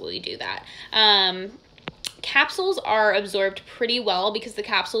absolutely do that. Capsules are absorbed pretty well because the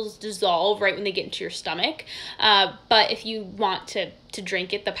capsules dissolve right when they get into your stomach. But if you want to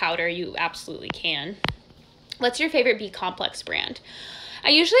drink it, the powder, you absolutely can. What's your favorite B complex brand? I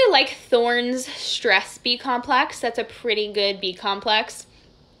usually like Thorne's Stress B complex. That's a pretty good B complex.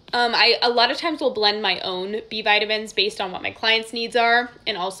 I a lot of times will blend my own B vitamins based on what my clients' needs are,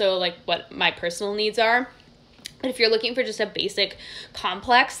 and also like what my personal needs are. But if you're looking for just a basic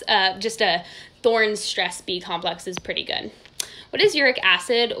complex, just a Thorne's Stress B complex is pretty good. What is uric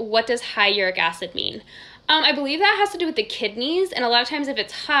acid? What does high uric acid mean? I believe that has to do with the kidneys, and a lot of times if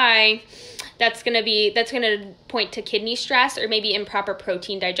it's high, that's gonna point to kidney stress or maybe improper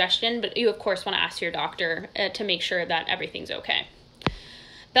protein digestion. But you of course want to ask your doctor to make sure that everything's okay.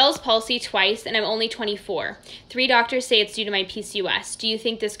 Bell's palsy twice, and I'm only 24. 3 doctors say it's due to my PCOS. Do you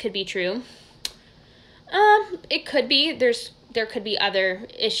think this could be true? It could be. There could be other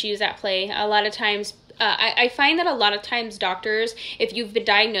issues at play. A lot of times, I find that a lot of times doctors, if you've been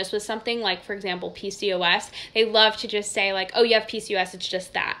diagnosed with something like, for example, PCOS, they love to just say like, oh, you have PCOS, it's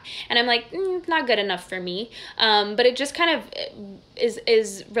just that. And I'm like, not good enough for me. But it just kind of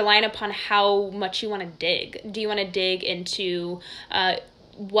is relying upon how much you want to dig. Do you want to dig into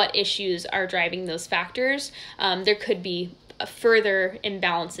what issues are driving those factors. There could be further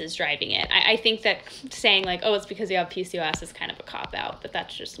imbalances driving it. I think that saying like, oh, it's because you have PCOS is kind of a cop-out, but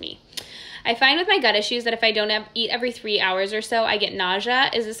that's just me. I find with my gut issues that if I don't eat every 3 hours or so, I get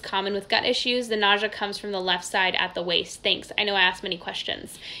nausea. Is this common with gut issues? The nausea comes from the left side at the waist. Thanks. I know I asked many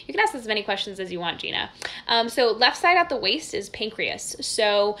questions. You can ask as many questions as you want, Gina. So left side at the waist is pancreas.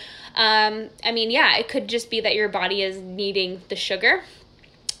 So, yeah, it could just be that your body is needing the sugar.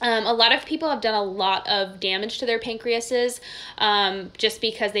 A lot of people have done a lot of damage to their pancreases just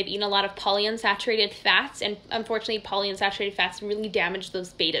because they've eaten a lot of polyunsaturated fats, and unfortunately polyunsaturated fats really damage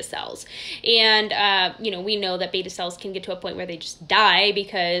those beta cells. And, we know that beta cells can get to a point where they just die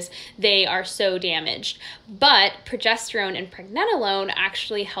because they are so damaged. But progesterone and pregnenolone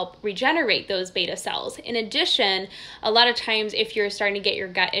actually help regenerate those beta cells. In addition, a lot of times if you're starting to get your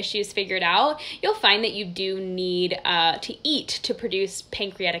gut issues figured out, you'll find that you do need to eat to produce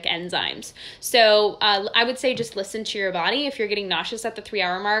pancreatic enzymes. So I would say just listen to your body. If you're getting nauseous at the 3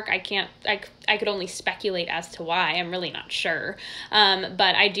 hour mark, I could only speculate as to why. I'm really not sure.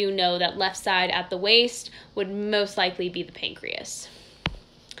 But I do know that left side at the waist would most likely be the pancreas.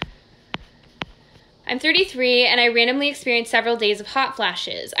 I'm 33 and I randomly experienced several days of hot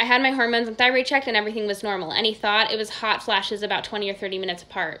flashes. I had my hormones and thyroid checked and everything was normal. Any thought? It was hot flashes about 20 or 30 minutes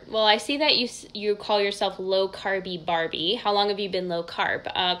apart. Well, I see that you call yourself low carby Barbie. How long have you been low carb?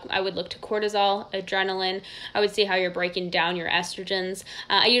 I would look to cortisol, adrenaline. I would see how you're breaking down your estrogens.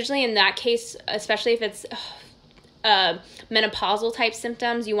 I usually in that case, especially if it's menopausal type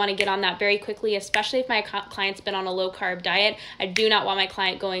symptoms, you want to get on that very quickly, especially if my client's been on a low carb diet. I do not want my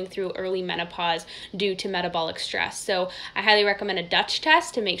client going through early menopause due to metabolic stress. So I highly recommend a Dutch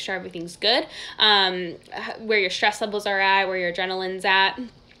test to make sure everything's good, where your stress levels are at, where your adrenaline's at,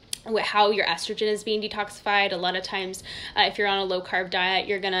 how your estrogen is being detoxified. A lot of times, if you're on a low carb diet,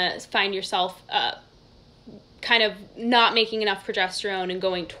 you're going to find yourself kind of not making enough progesterone and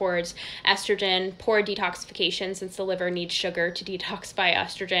going towards estrogen, poor detoxification since the liver needs sugar to detoxify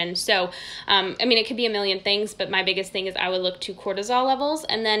estrogen. So, it could be a million things, but my biggest thing is I would look to cortisol levels.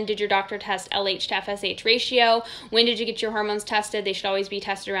 And then did your doctor test LH to FSH ratio? When did you get your hormones tested? They should always be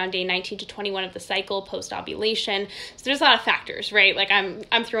tested around day 19 to 21 of the cycle post-ovulation. So there's a lot of factors, right? Like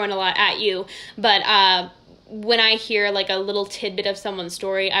I'm throwing a lot at you, but when I hear like a little tidbit of someone's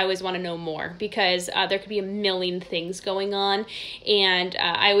story, I always want to know more because there could be a million things going on. And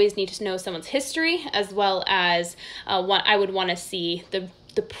I always need to know someone's history as well as what I would want to see the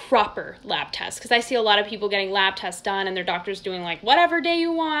proper lab test. Because I see a lot of people getting lab tests done and their doctor's doing like whatever day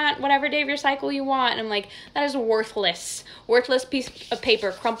you want, whatever day of your cycle you want. And I'm like, that is a worthless piece of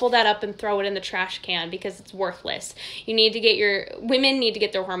paper. Crumple that up and throw it in the trash can because it's worthless. Women need to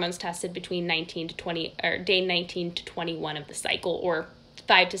get their hormones tested between 19 to 20 or day 19 to 21 of the cycle, or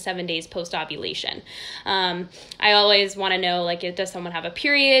 5 to 7 days post-ovulation. I always want to know, like, does someone have a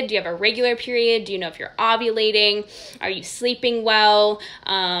period? Do you have a regular period? Do you know if you're ovulating? Are you sleeping well?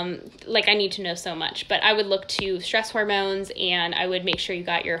 I need to know so much. But I would look to stress hormones, and I would make sure you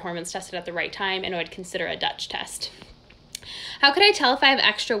got your hormones tested at the right time, and I would consider a Dutch test. How could I tell if I have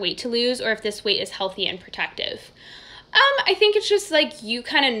extra weight to lose or if this weight is healthy and protective? I think it's just like you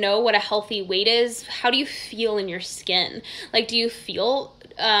kind of know what a healthy weight is. How do you feel in your skin? Like, do you feel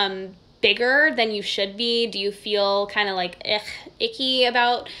bigger than you should be? Do you feel kind of like icky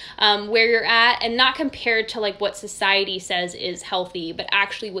about where you're at? And not compared to like what society says is healthy, but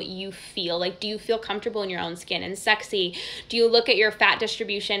actually what you feel. Like, do you feel comfortable in your own skin and sexy? Do you look at your fat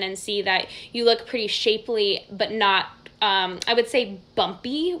distribution and see that you look pretty shapely, but not I would say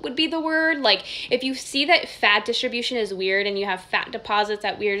bumpy would be the word. Like, if you see that fat distribution is weird and you have fat deposits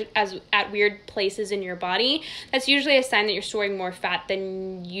at weird places in your body, that's usually a sign that you're storing more fat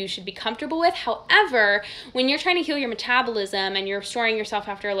than you should be comfortable with. However, when you're trying to heal your metabolism and you're storing yourself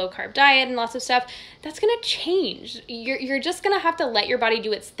after a low carb diet and lots of stuff, that's going to change. You're just going to have to let your body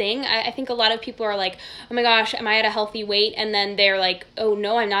do its thing. I think a lot of people are like, oh my gosh, am I at a healthy weight? And then they're like, oh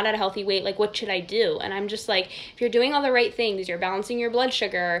no, I'm not at a healthy weight. Like, what should I do? And I'm just like, if you're doing all the right things, you're balancing your blood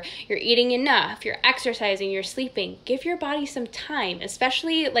sugar, you're eating enough, you're exercising, you're sleeping, give your body some time.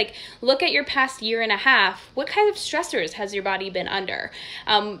 Especially, like, look at your past year and a half. What kind of stressors has your body been under?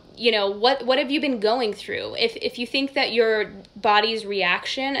 What have you been going through? If you think that your body's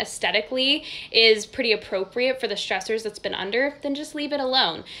reaction aesthetically is pretty appropriate for the stressors that's been under, then just leave it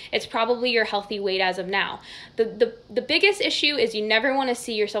alone. It's probably your healthy weight as of now. The biggest issue is you never want to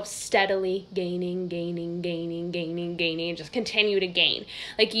see yourself steadily gaining, and just continue to gain.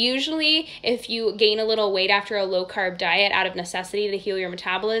 Like, usually if you gain a little weight after a low carb diet out of necessity to heal your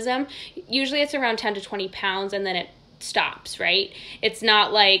metabolism, usually it's around 10 to 20 pounds, and then it stops, right? It's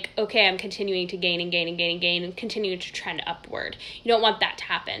not like, okay, I'm continuing to gain and gain and gain and gain and continue to trend upward. You don't want that to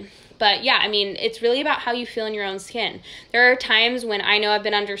happen. But yeah, I mean, it's really about how you feel in your own skin. There are times when I know I've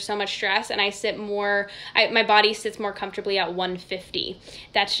been under so much stress and I sit more, my body sits more comfortably at 150.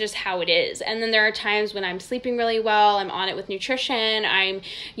 That's just how it is. And then there are times when I'm sleeping really well, I'm on it with nutrition, I'm,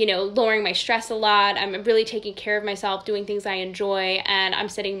 lowering my stress a lot, I'm really taking care of myself, doing things I enjoy, and I'm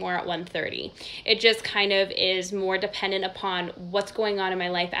sitting more at 130. It just kind of is more dependent upon what's going on in my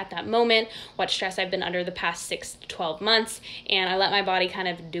life at that moment, what stress I've been under the past 6 to 12 months, and I let my body kind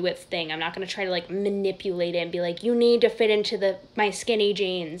of do its thing. I'm not going to try to like manipulate it and be like, you need to fit into my skinny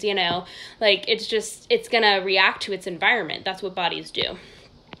jeans, like it's going to react to its environment. That's what bodies do.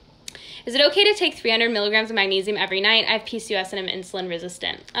 Is it okay to take 300 milligrams of magnesium every night? I have PCOS and I'm insulin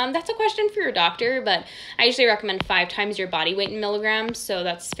resistant. That's a question for your doctor, but I usually recommend 5 times your body weight in milligrams, so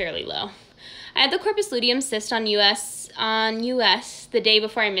that's fairly low. I had the corpus luteum cyst on US the day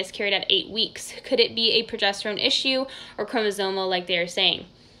before I miscarried at 8 weeks. Could it be a progesterone issue or chromosomal like they are saying?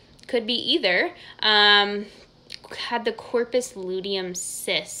 Could be either. Had the corpus luteum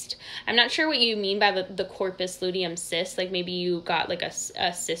cyst. I'm not sure what you mean by the corpus luteum cyst. Like maybe you got like a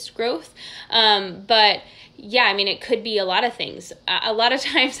cyst growth. But yeah, I mean, it could be a lot of things. A lot of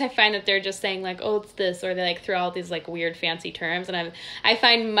times I find that they're just saying like, oh, it's this, or they like throw out these like weird fancy terms. And I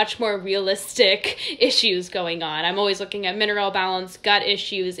find much more realistic issues going on. I'm always looking at mineral balance, gut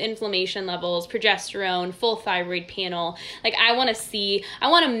issues, inflammation levels, progesterone, full thyroid panel. Like I want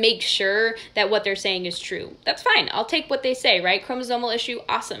to make sure that what they're saying is true. That's fine. I'll take what they say, right? Chromosomal issue.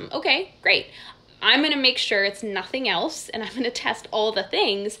 Awesome. Okay, great. I'm going to make sure it's nothing else, and I'm going to test all the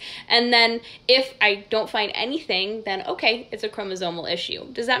things. And then if I don't find anything, then okay, it's a chromosomal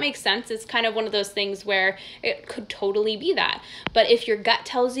issue. Does that make sense? It's kind of one of those things where it could totally be that. But if your gut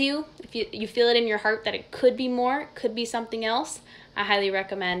tells you, if you feel it in your heart that it could be more, it could be something else, I highly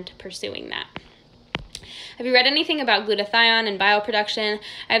recommend pursuing that. Have you read anything about glutathione and bile production?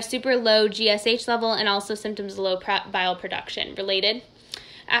 I have super low GSH level and also symptoms of low bile production. Related?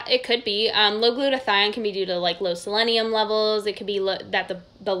 It could be. Low glutathione can be due to like low selenium levels. It could be that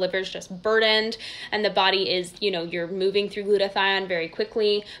the liver's just burdened and the body is, you're moving through glutathione very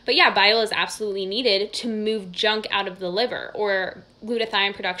quickly. But yeah, bile is absolutely needed to move junk out of the liver, or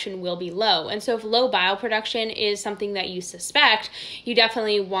glutathione production will be low. And so if low bile production is something that you suspect, you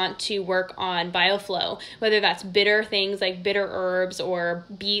definitely want to work on bile flow, whether that's bitter things like bitter herbs or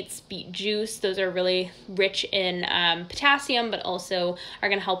beet juice. Those are really rich in potassium, but also are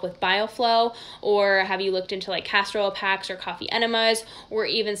going to help with bile flow. Or have you looked into like castor oil packs or coffee enemas, or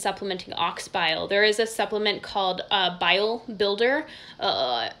even supplementing ox bile? There is a supplement called Bile Builder.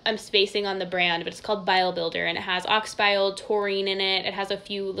 I'm spacing on the brand, but it's called Bile Builder, and it has ox bile, taurine in it. It has a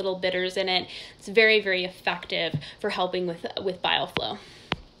few little bitters in it. It's very, very effective for helping with bile flow.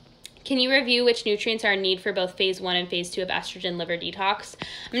 Can you review which nutrients are in need for both phase 1 and phase 2 of estrogen liver detox?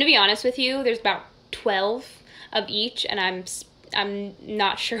 I'm going to be honest with you. There's about 12 of each, and I'm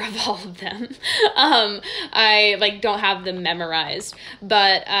not sure of all of them. I don't have them memorized,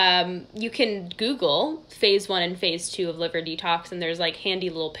 but you can Google phase 1 and phase 2 of liver detox, and there's like handy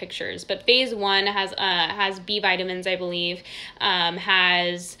little pictures. But phase 1 has B vitamins, I believe,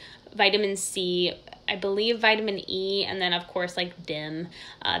 has vitamin C, I believe vitamin E, and then of course like DIM,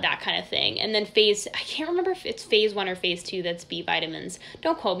 that kind of thing. And then I can't remember if it's phase 1 or phase 2 that's B vitamins.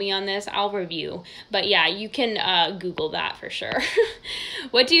 Don't quote me on this, I'll review. But yeah, you can Google that for sure.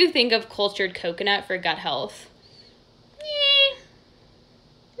 What do you think of cultured coconut for gut health?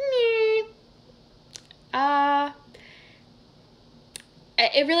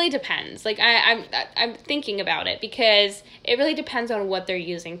 It really depends. Like I'm thinking about it because it really depends on what they're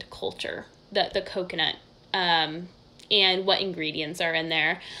using to culture the coconut, and what ingredients are in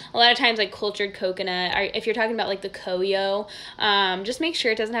there. A lot of times like cultured coconut, if you're talking about like the Koyo, just make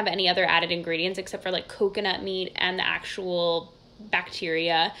sure it doesn't have any other added ingredients except for like coconut meat and the actual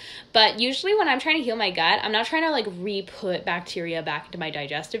bacteria. But usually when I'm trying to heal my gut, I'm not trying to like re-put bacteria back into my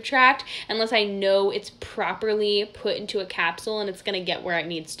digestive tract unless I know it's properly put into a capsule and it's going to get where it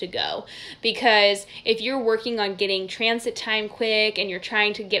needs to go. Because if you're working on getting transit time quick and you're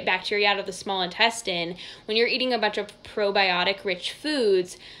trying to get bacteria out of the small intestine, when you're eating a bunch of probiotic rich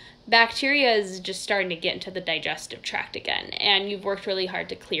foods, bacteria is just starting to get into the digestive tract again, and you've worked really hard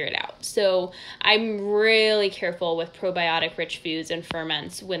to clear it out. So I'm really careful with probiotic rich foods and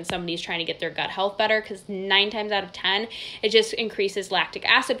ferments when somebody's trying to get their gut health better, because 9 times out of 10 it just increases lactic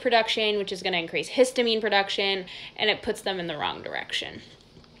acid production, which is going to increase histamine production, and it puts them in the wrong direction.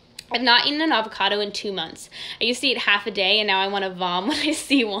 I've not eaten an avocado in 2 months. I used to eat half a day and now I want to vom when I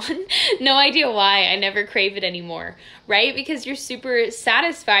see one. No idea why. I never crave it anymore, right? Because you're super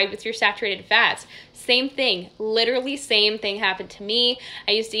satisfied with your saturated fats. Same thing, literally same thing happened to me.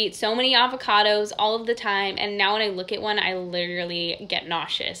 I used to eat so many avocados all of the time, and now when I look at one, I literally get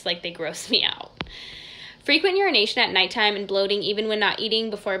nauseous, like they gross me out. Frequent urination at nighttime and bloating even when not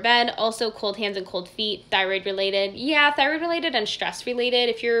eating before bed. Also cold hands and cold feet, thyroid related. Yeah, thyroid related and stress related.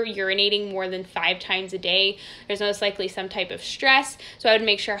 If you're urinating more than 5 times a day, there's most likely some type of stress. So I would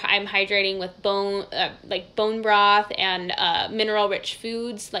make sure I'm hydrating with bone broth and mineral rich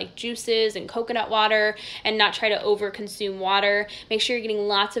foods like juices and coconut water, and not try to over consume water. Make sure you're getting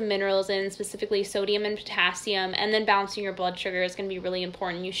lots of minerals in, specifically sodium and potassium, and then balancing your blood sugar is going to be really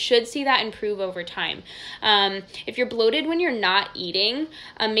important. You should see that improve over time. If you're bloated when you're not eating,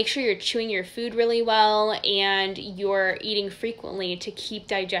 make sure you're chewing your food really well and you're eating frequently to keep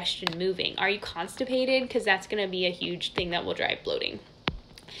digestion moving. Are you constipated? Because that's going to be a huge thing that will drive bloating.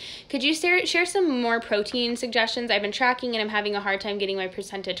 Could you share some more protein suggestions? I've been tracking and I'm having a hard time getting my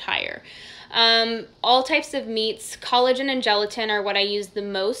percentage higher. All types of meats, collagen and gelatin are what I use the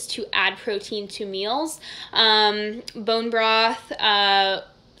most to add protein to meals. Bone broth,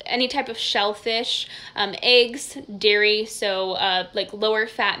 any type of shellfish, eggs, dairy, so like lower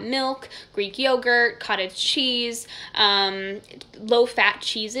fat milk, Greek yogurt, cottage cheese, low fat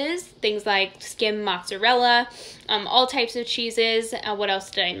cheeses, things like skim mozzarella, all types of cheeses. What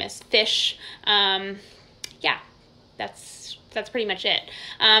else did I miss? Fish. Yeah, that's pretty much it.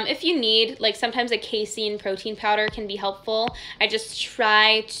 If you need, like sometimes a casein protein powder can be helpful. I just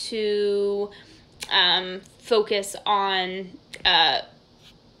try to focus on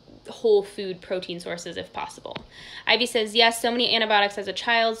whole food protein sources if possible. Ivy says, yes, so many antibiotics as a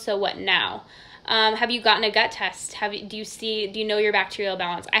child, so what now? Have you gotten a gut test? Do you know your bacterial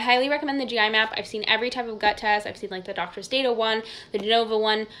balance? I highly recommend the GI map. I've seen every type of gut test. I've seen like the Doctor's Data one, the De Novo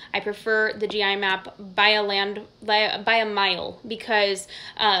one. I prefer the GI map by a mile because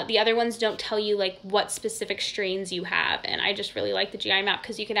the other ones don't tell you like what specific strains you have. And I just really like the GI map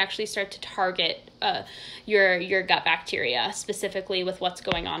because you can actually start to target your gut bacteria specifically with what's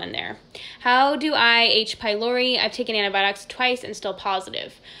going on in there. How do I H. pylori? I've taken antibiotics twice and still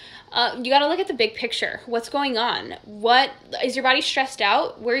positive. You got to look at the big picture. What's going on? What is your body stressed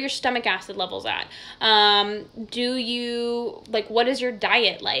out? Where are your stomach acid levels at? What is your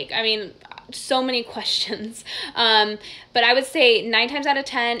diet like? I mean, so many questions. But I would say 9 times out of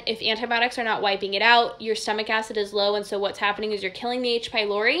 10, if antibiotics are not wiping it out, your stomach acid is low. And so what's happening is you're killing the H.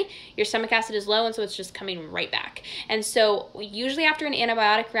 pylori, your stomach acid is low, and so it's just coming right back. And so usually after an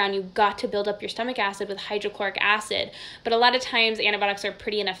antibiotic round, you've got to build up your stomach acid with hydrochloric acid. But a lot of times antibiotics are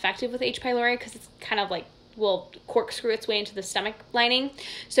pretty ineffective with H. pylori because it's kind of like will corkscrew its way into the stomach lining.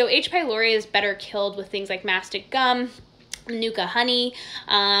 So H. pylori is better killed with things like mastic gum, Manuka honey,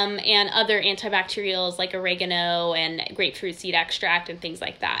 and other antibacterials like oregano and grapefruit seed extract and things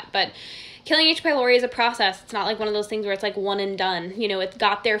like that. But killing H. pylori is a process. It's not like one of those things where it's like one and done. You know, it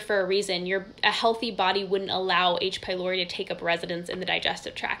got there for a reason. A healthy body wouldn't allow H. pylori to take up residence in the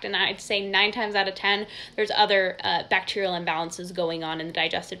digestive tract. And I'd say 9 times out of 10, there's other bacterial imbalances going on in the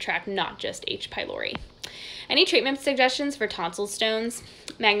digestive tract, not just H. pylori. Any treatment suggestions for tonsil stones?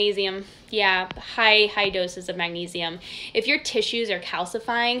 Magnesium. Yeah, high doses of magnesium. If your tissues are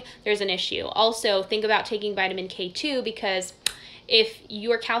calcifying, there's an issue. Also, think about taking vitamin K2 because if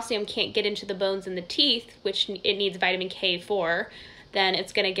your calcium can't get into the bones and the teeth, which it needs vitamin K for, then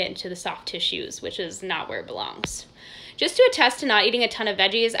it's going to get into the soft tissues, which is not where it belongs. Just to attest to not eating a ton of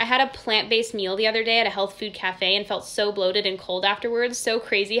veggies, I had a plant-based meal the other day at a health food cafe and felt so bloated and cold afterwards. So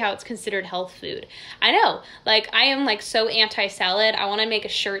crazy how it's considered health food. I know, like I am like so anti-salad. I want to make a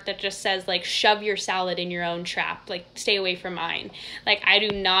shirt that just says like shove your salad in your own trap, like stay away from mine. Like I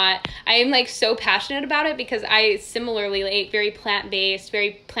am like so passionate about it because I similarly ate very plant-based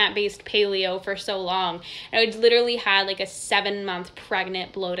paleo for so long. And I literally had like a 7-month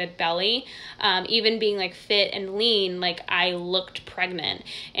pregnant bloated belly. Even being like fit and lean, like I looked pregnant,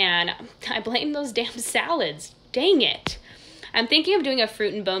 and I blame those damn salads. Dang it. I'm thinking of doing a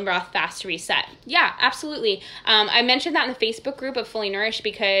fruit and bone broth fast to reset. Yeah, absolutely. I mentioned that in the Facebook group of Fully Nourished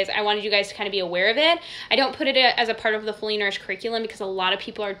because I wanted you guys to kind of be aware of it. I don't put it as a part of the Fully Nourished curriculum because a lot of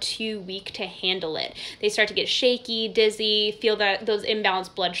people are too weak to handle it. They start to get shaky, dizzy, feel those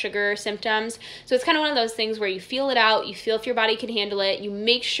imbalanced blood sugar symptoms. So it's kind of one of those things where you feel it out, you feel if your body can handle it, you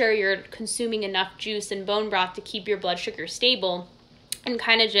make sure you're consuming enough juice and bone broth to keep your blood sugar stable, and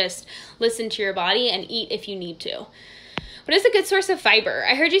kind of just listen to your body and eat if you need to. What is a good source of fiber?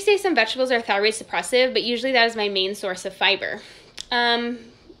 I heard you say some vegetables are thyroid suppressive, but usually that is my main source of fiber.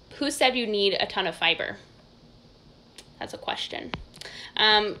 who said you need a ton of fiber? That's a question.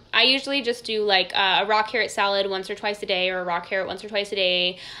 I usually just do like a raw carrot salad once or twice a day, or a raw carrot once or twice a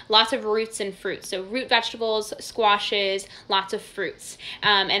day. Lots of roots and fruits. So root vegetables, squashes, lots of fruits.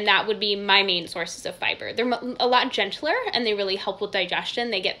 And that would be my main sources of fiber. They're a lot gentler and they really help with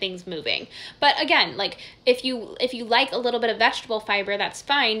digestion. They get things moving. But again, like if you like a little bit of vegetable fiber, that's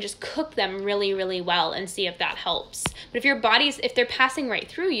fine. Just cook them really, really well and see if that helps. But if they're passing right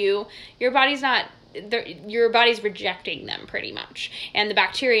through you, your body's rejecting them pretty much, and the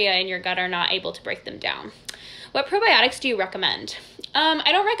bacteria in your gut are not able to break them down. What probiotics do you recommend?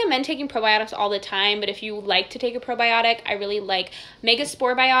 I don't recommend taking probiotics all the time, but if you like to take a probiotic, I really like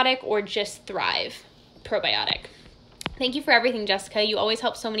Megaspore Biotic or just Thrive Probiotic. Thank you for everything, Jessica. You always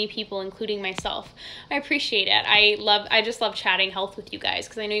help so many people, including myself. I appreciate it. I just love chatting health with you guys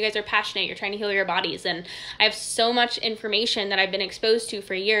because I know you guys are passionate. You're trying to heal your bodies, and I have so much information that I've been exposed to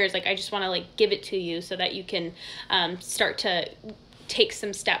for years. Like I just want to like give it to you so that you can start to take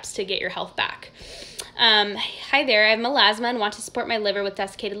some steps to get your health back. Hi there, I have melasma and want to support my liver with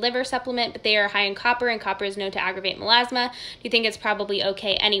desiccated liver supplement, but they are high in copper, and copper is known to aggravate melasma. Do you think it's probably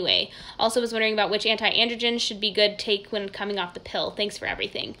okay anyway? Also was wondering about which anti-androgens should be good to take when coming off the pill. Thanks for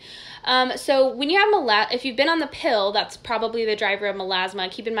everything. So when you have if you've been on the pill, that's probably the driver of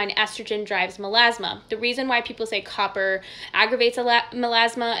melasma. Keep in mind, estrogen drives melasma. The reason why people say copper aggravates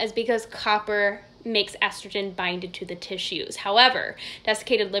melasma is because copper makes estrogen binded to the tissues. However,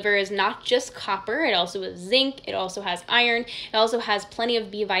 desiccated liver is not just copper, it also has zinc, it also has iron, it also has plenty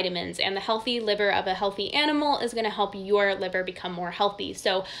of B vitamins, and the healthy liver of a healthy animal is going to help your liver become more healthy.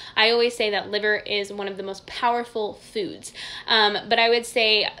 So I always say that liver is one of the most powerful foods. But I would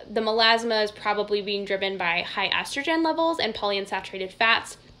say the melasma is probably being driven by high estrogen levels and polyunsaturated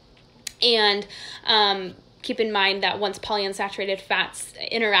fats. And keep in mind that once polyunsaturated fats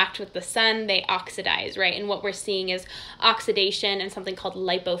interact with the sun, they oxidize, right? And what we're seeing is oxidation and something called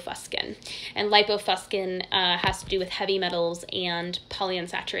lipofuscin. And lipofuscin has to do with heavy metals and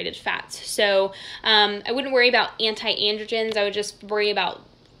polyunsaturated fats. So I wouldn't worry about anti-androgens. I would just worry about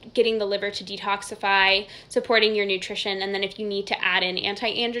getting the liver to detoxify, supporting your nutrition, and then if you need to add in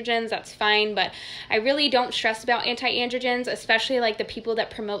anti-androgens, that's fine. But I really don't stress about anti-androgens, especially like the people that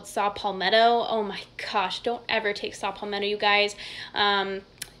promote saw palmetto. Oh my gosh, don't ever take saw palmetto, you guys. It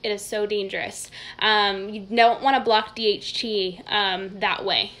is so dangerous. You don't want to block DHT that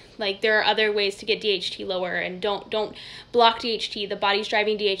way. Like there are other ways to get DHT lower, and don't block DHT. The body's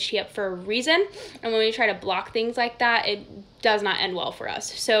driving DHT up for a reason, and when we try to block things like that, it does not end well for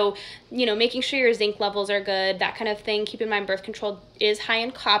us. So, you know, making sure your zinc levels are good, that kind of thing. Keep in mind, birth control is high in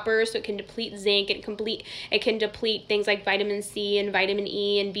copper, so it can deplete zinc, it can deplete things like vitamin C and vitamin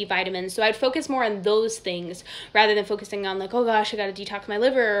E and B vitamins. So I'd focus more on those things rather than focusing on like, oh gosh, I gotta detox my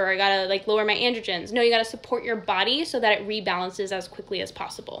liver, or I gotta like lower my androgens. No, you gotta support your body so that it rebalances as quickly as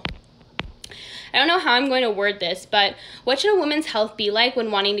possible. I don't know how I'm going to word this, but what should a woman's health be like when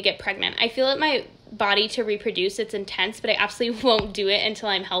wanting to get pregnant? I feel that my body to reproduce, it's intense, but I absolutely won't do it until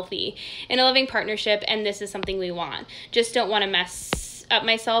I'm healthy in a loving partnership, and this is something we want. Just don't want to mess up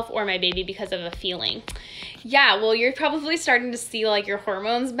myself or my baby because of a feeling. Yeah, well, you're probably starting to see like your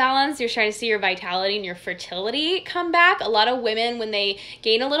hormones balance. You're starting to see your vitality and your fertility come back. A lot of women, when they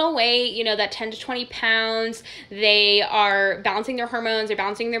gain a little weight, you know, that 10 to 20 pounds, they are balancing their hormones, they're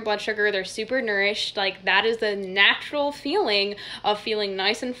balancing their blood sugar, they're super nourished. Like that is the natural feeling of feeling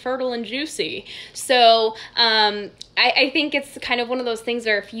nice and fertile and juicy. So I think it's kind of one of those things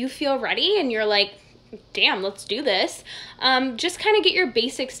where if you feel ready and you're like, damn, let's do this, just kind of get your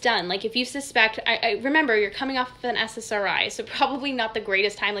basics done. Like if you suspect, I remember you're coming off of an SSRI, so probably not the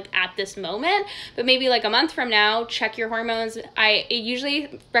greatest time like at this moment, but maybe like a month from now, check your hormones. I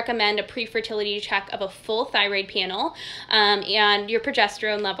usually recommend a pre-fertility check of a full thyroid panel, and your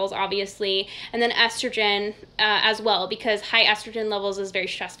progesterone levels, obviously, and then estrogen as well, because high estrogen levels is very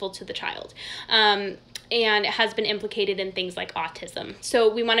stressful to the child. And it has been implicated in things like autism.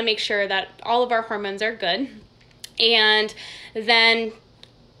 So we want to make sure that all of our hormones are good. And then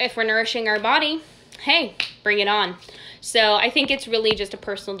if we're nourishing our body, hey, bring it on. So I think it's really just a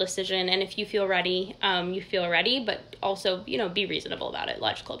personal decision. And if you feel ready, you feel ready, but also, you know, be reasonable about it,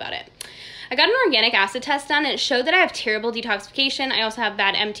 logical about it. I got an organic acid test done, and it showed that I have terrible detoxification. I also have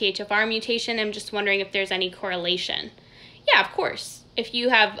bad MTHFR mutation. I'm just wondering if there's any correlation. Yeah, of course. If you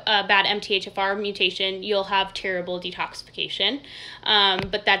have a bad MTHFR mutation, you'll have terrible detoxification,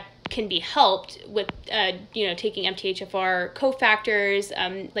 but that can be helped with, you know, taking MTHFR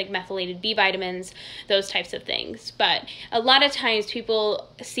cofactors, like methylated B vitamins, those types of things. But a lot of times people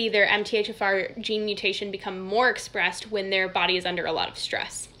see their MTHFR gene mutation become more expressed when their body is under a lot of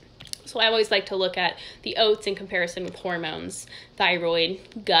stress. So I always like to look at the oats in comparison with hormones, thyroid,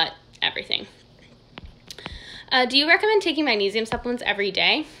 gut, everything. Do you recommend taking magnesium supplements every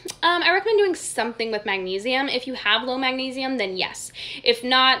day? I recommend doing something with magnesium. If you have low magnesium, then yes. If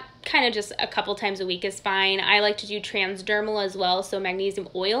not, kind of just a couple times a week is fine. I like to do transdermal as well, so magnesium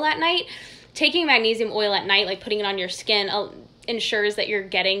oil at night. Taking magnesium oil at night, like putting it on your skin, ensures that you're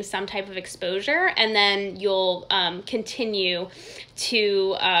getting some type of exposure, and then you'll continue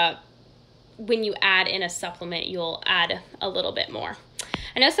to, when you add in a supplement, you'll add a little bit more.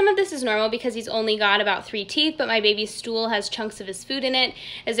 I know some of this is normal because he's only got about 3 teeth, but my baby's stool has chunks of his food in it.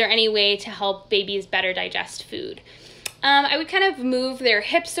 Is there any way to help babies better digest food? I would kind of move their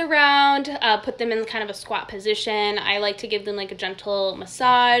hips around, put them in kind of a squat position. I like to give them like a gentle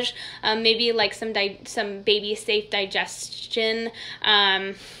massage, maybe like some baby safe digestion.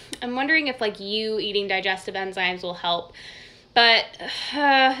 I'm wondering if like you eating digestive enzymes will help. But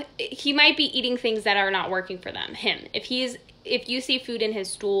he might be eating things that are not working for him. If you see food in his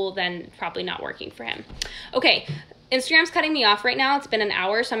stool, then probably not working for him. Okay, Instagram's cutting me off right now. It's been an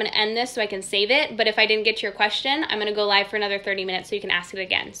hour, so I'm going to end this so I can save it. But if I didn't get to your question, I'm going to go live for another 30 minutes so you can ask it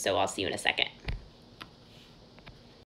again. So I'll see you in a second.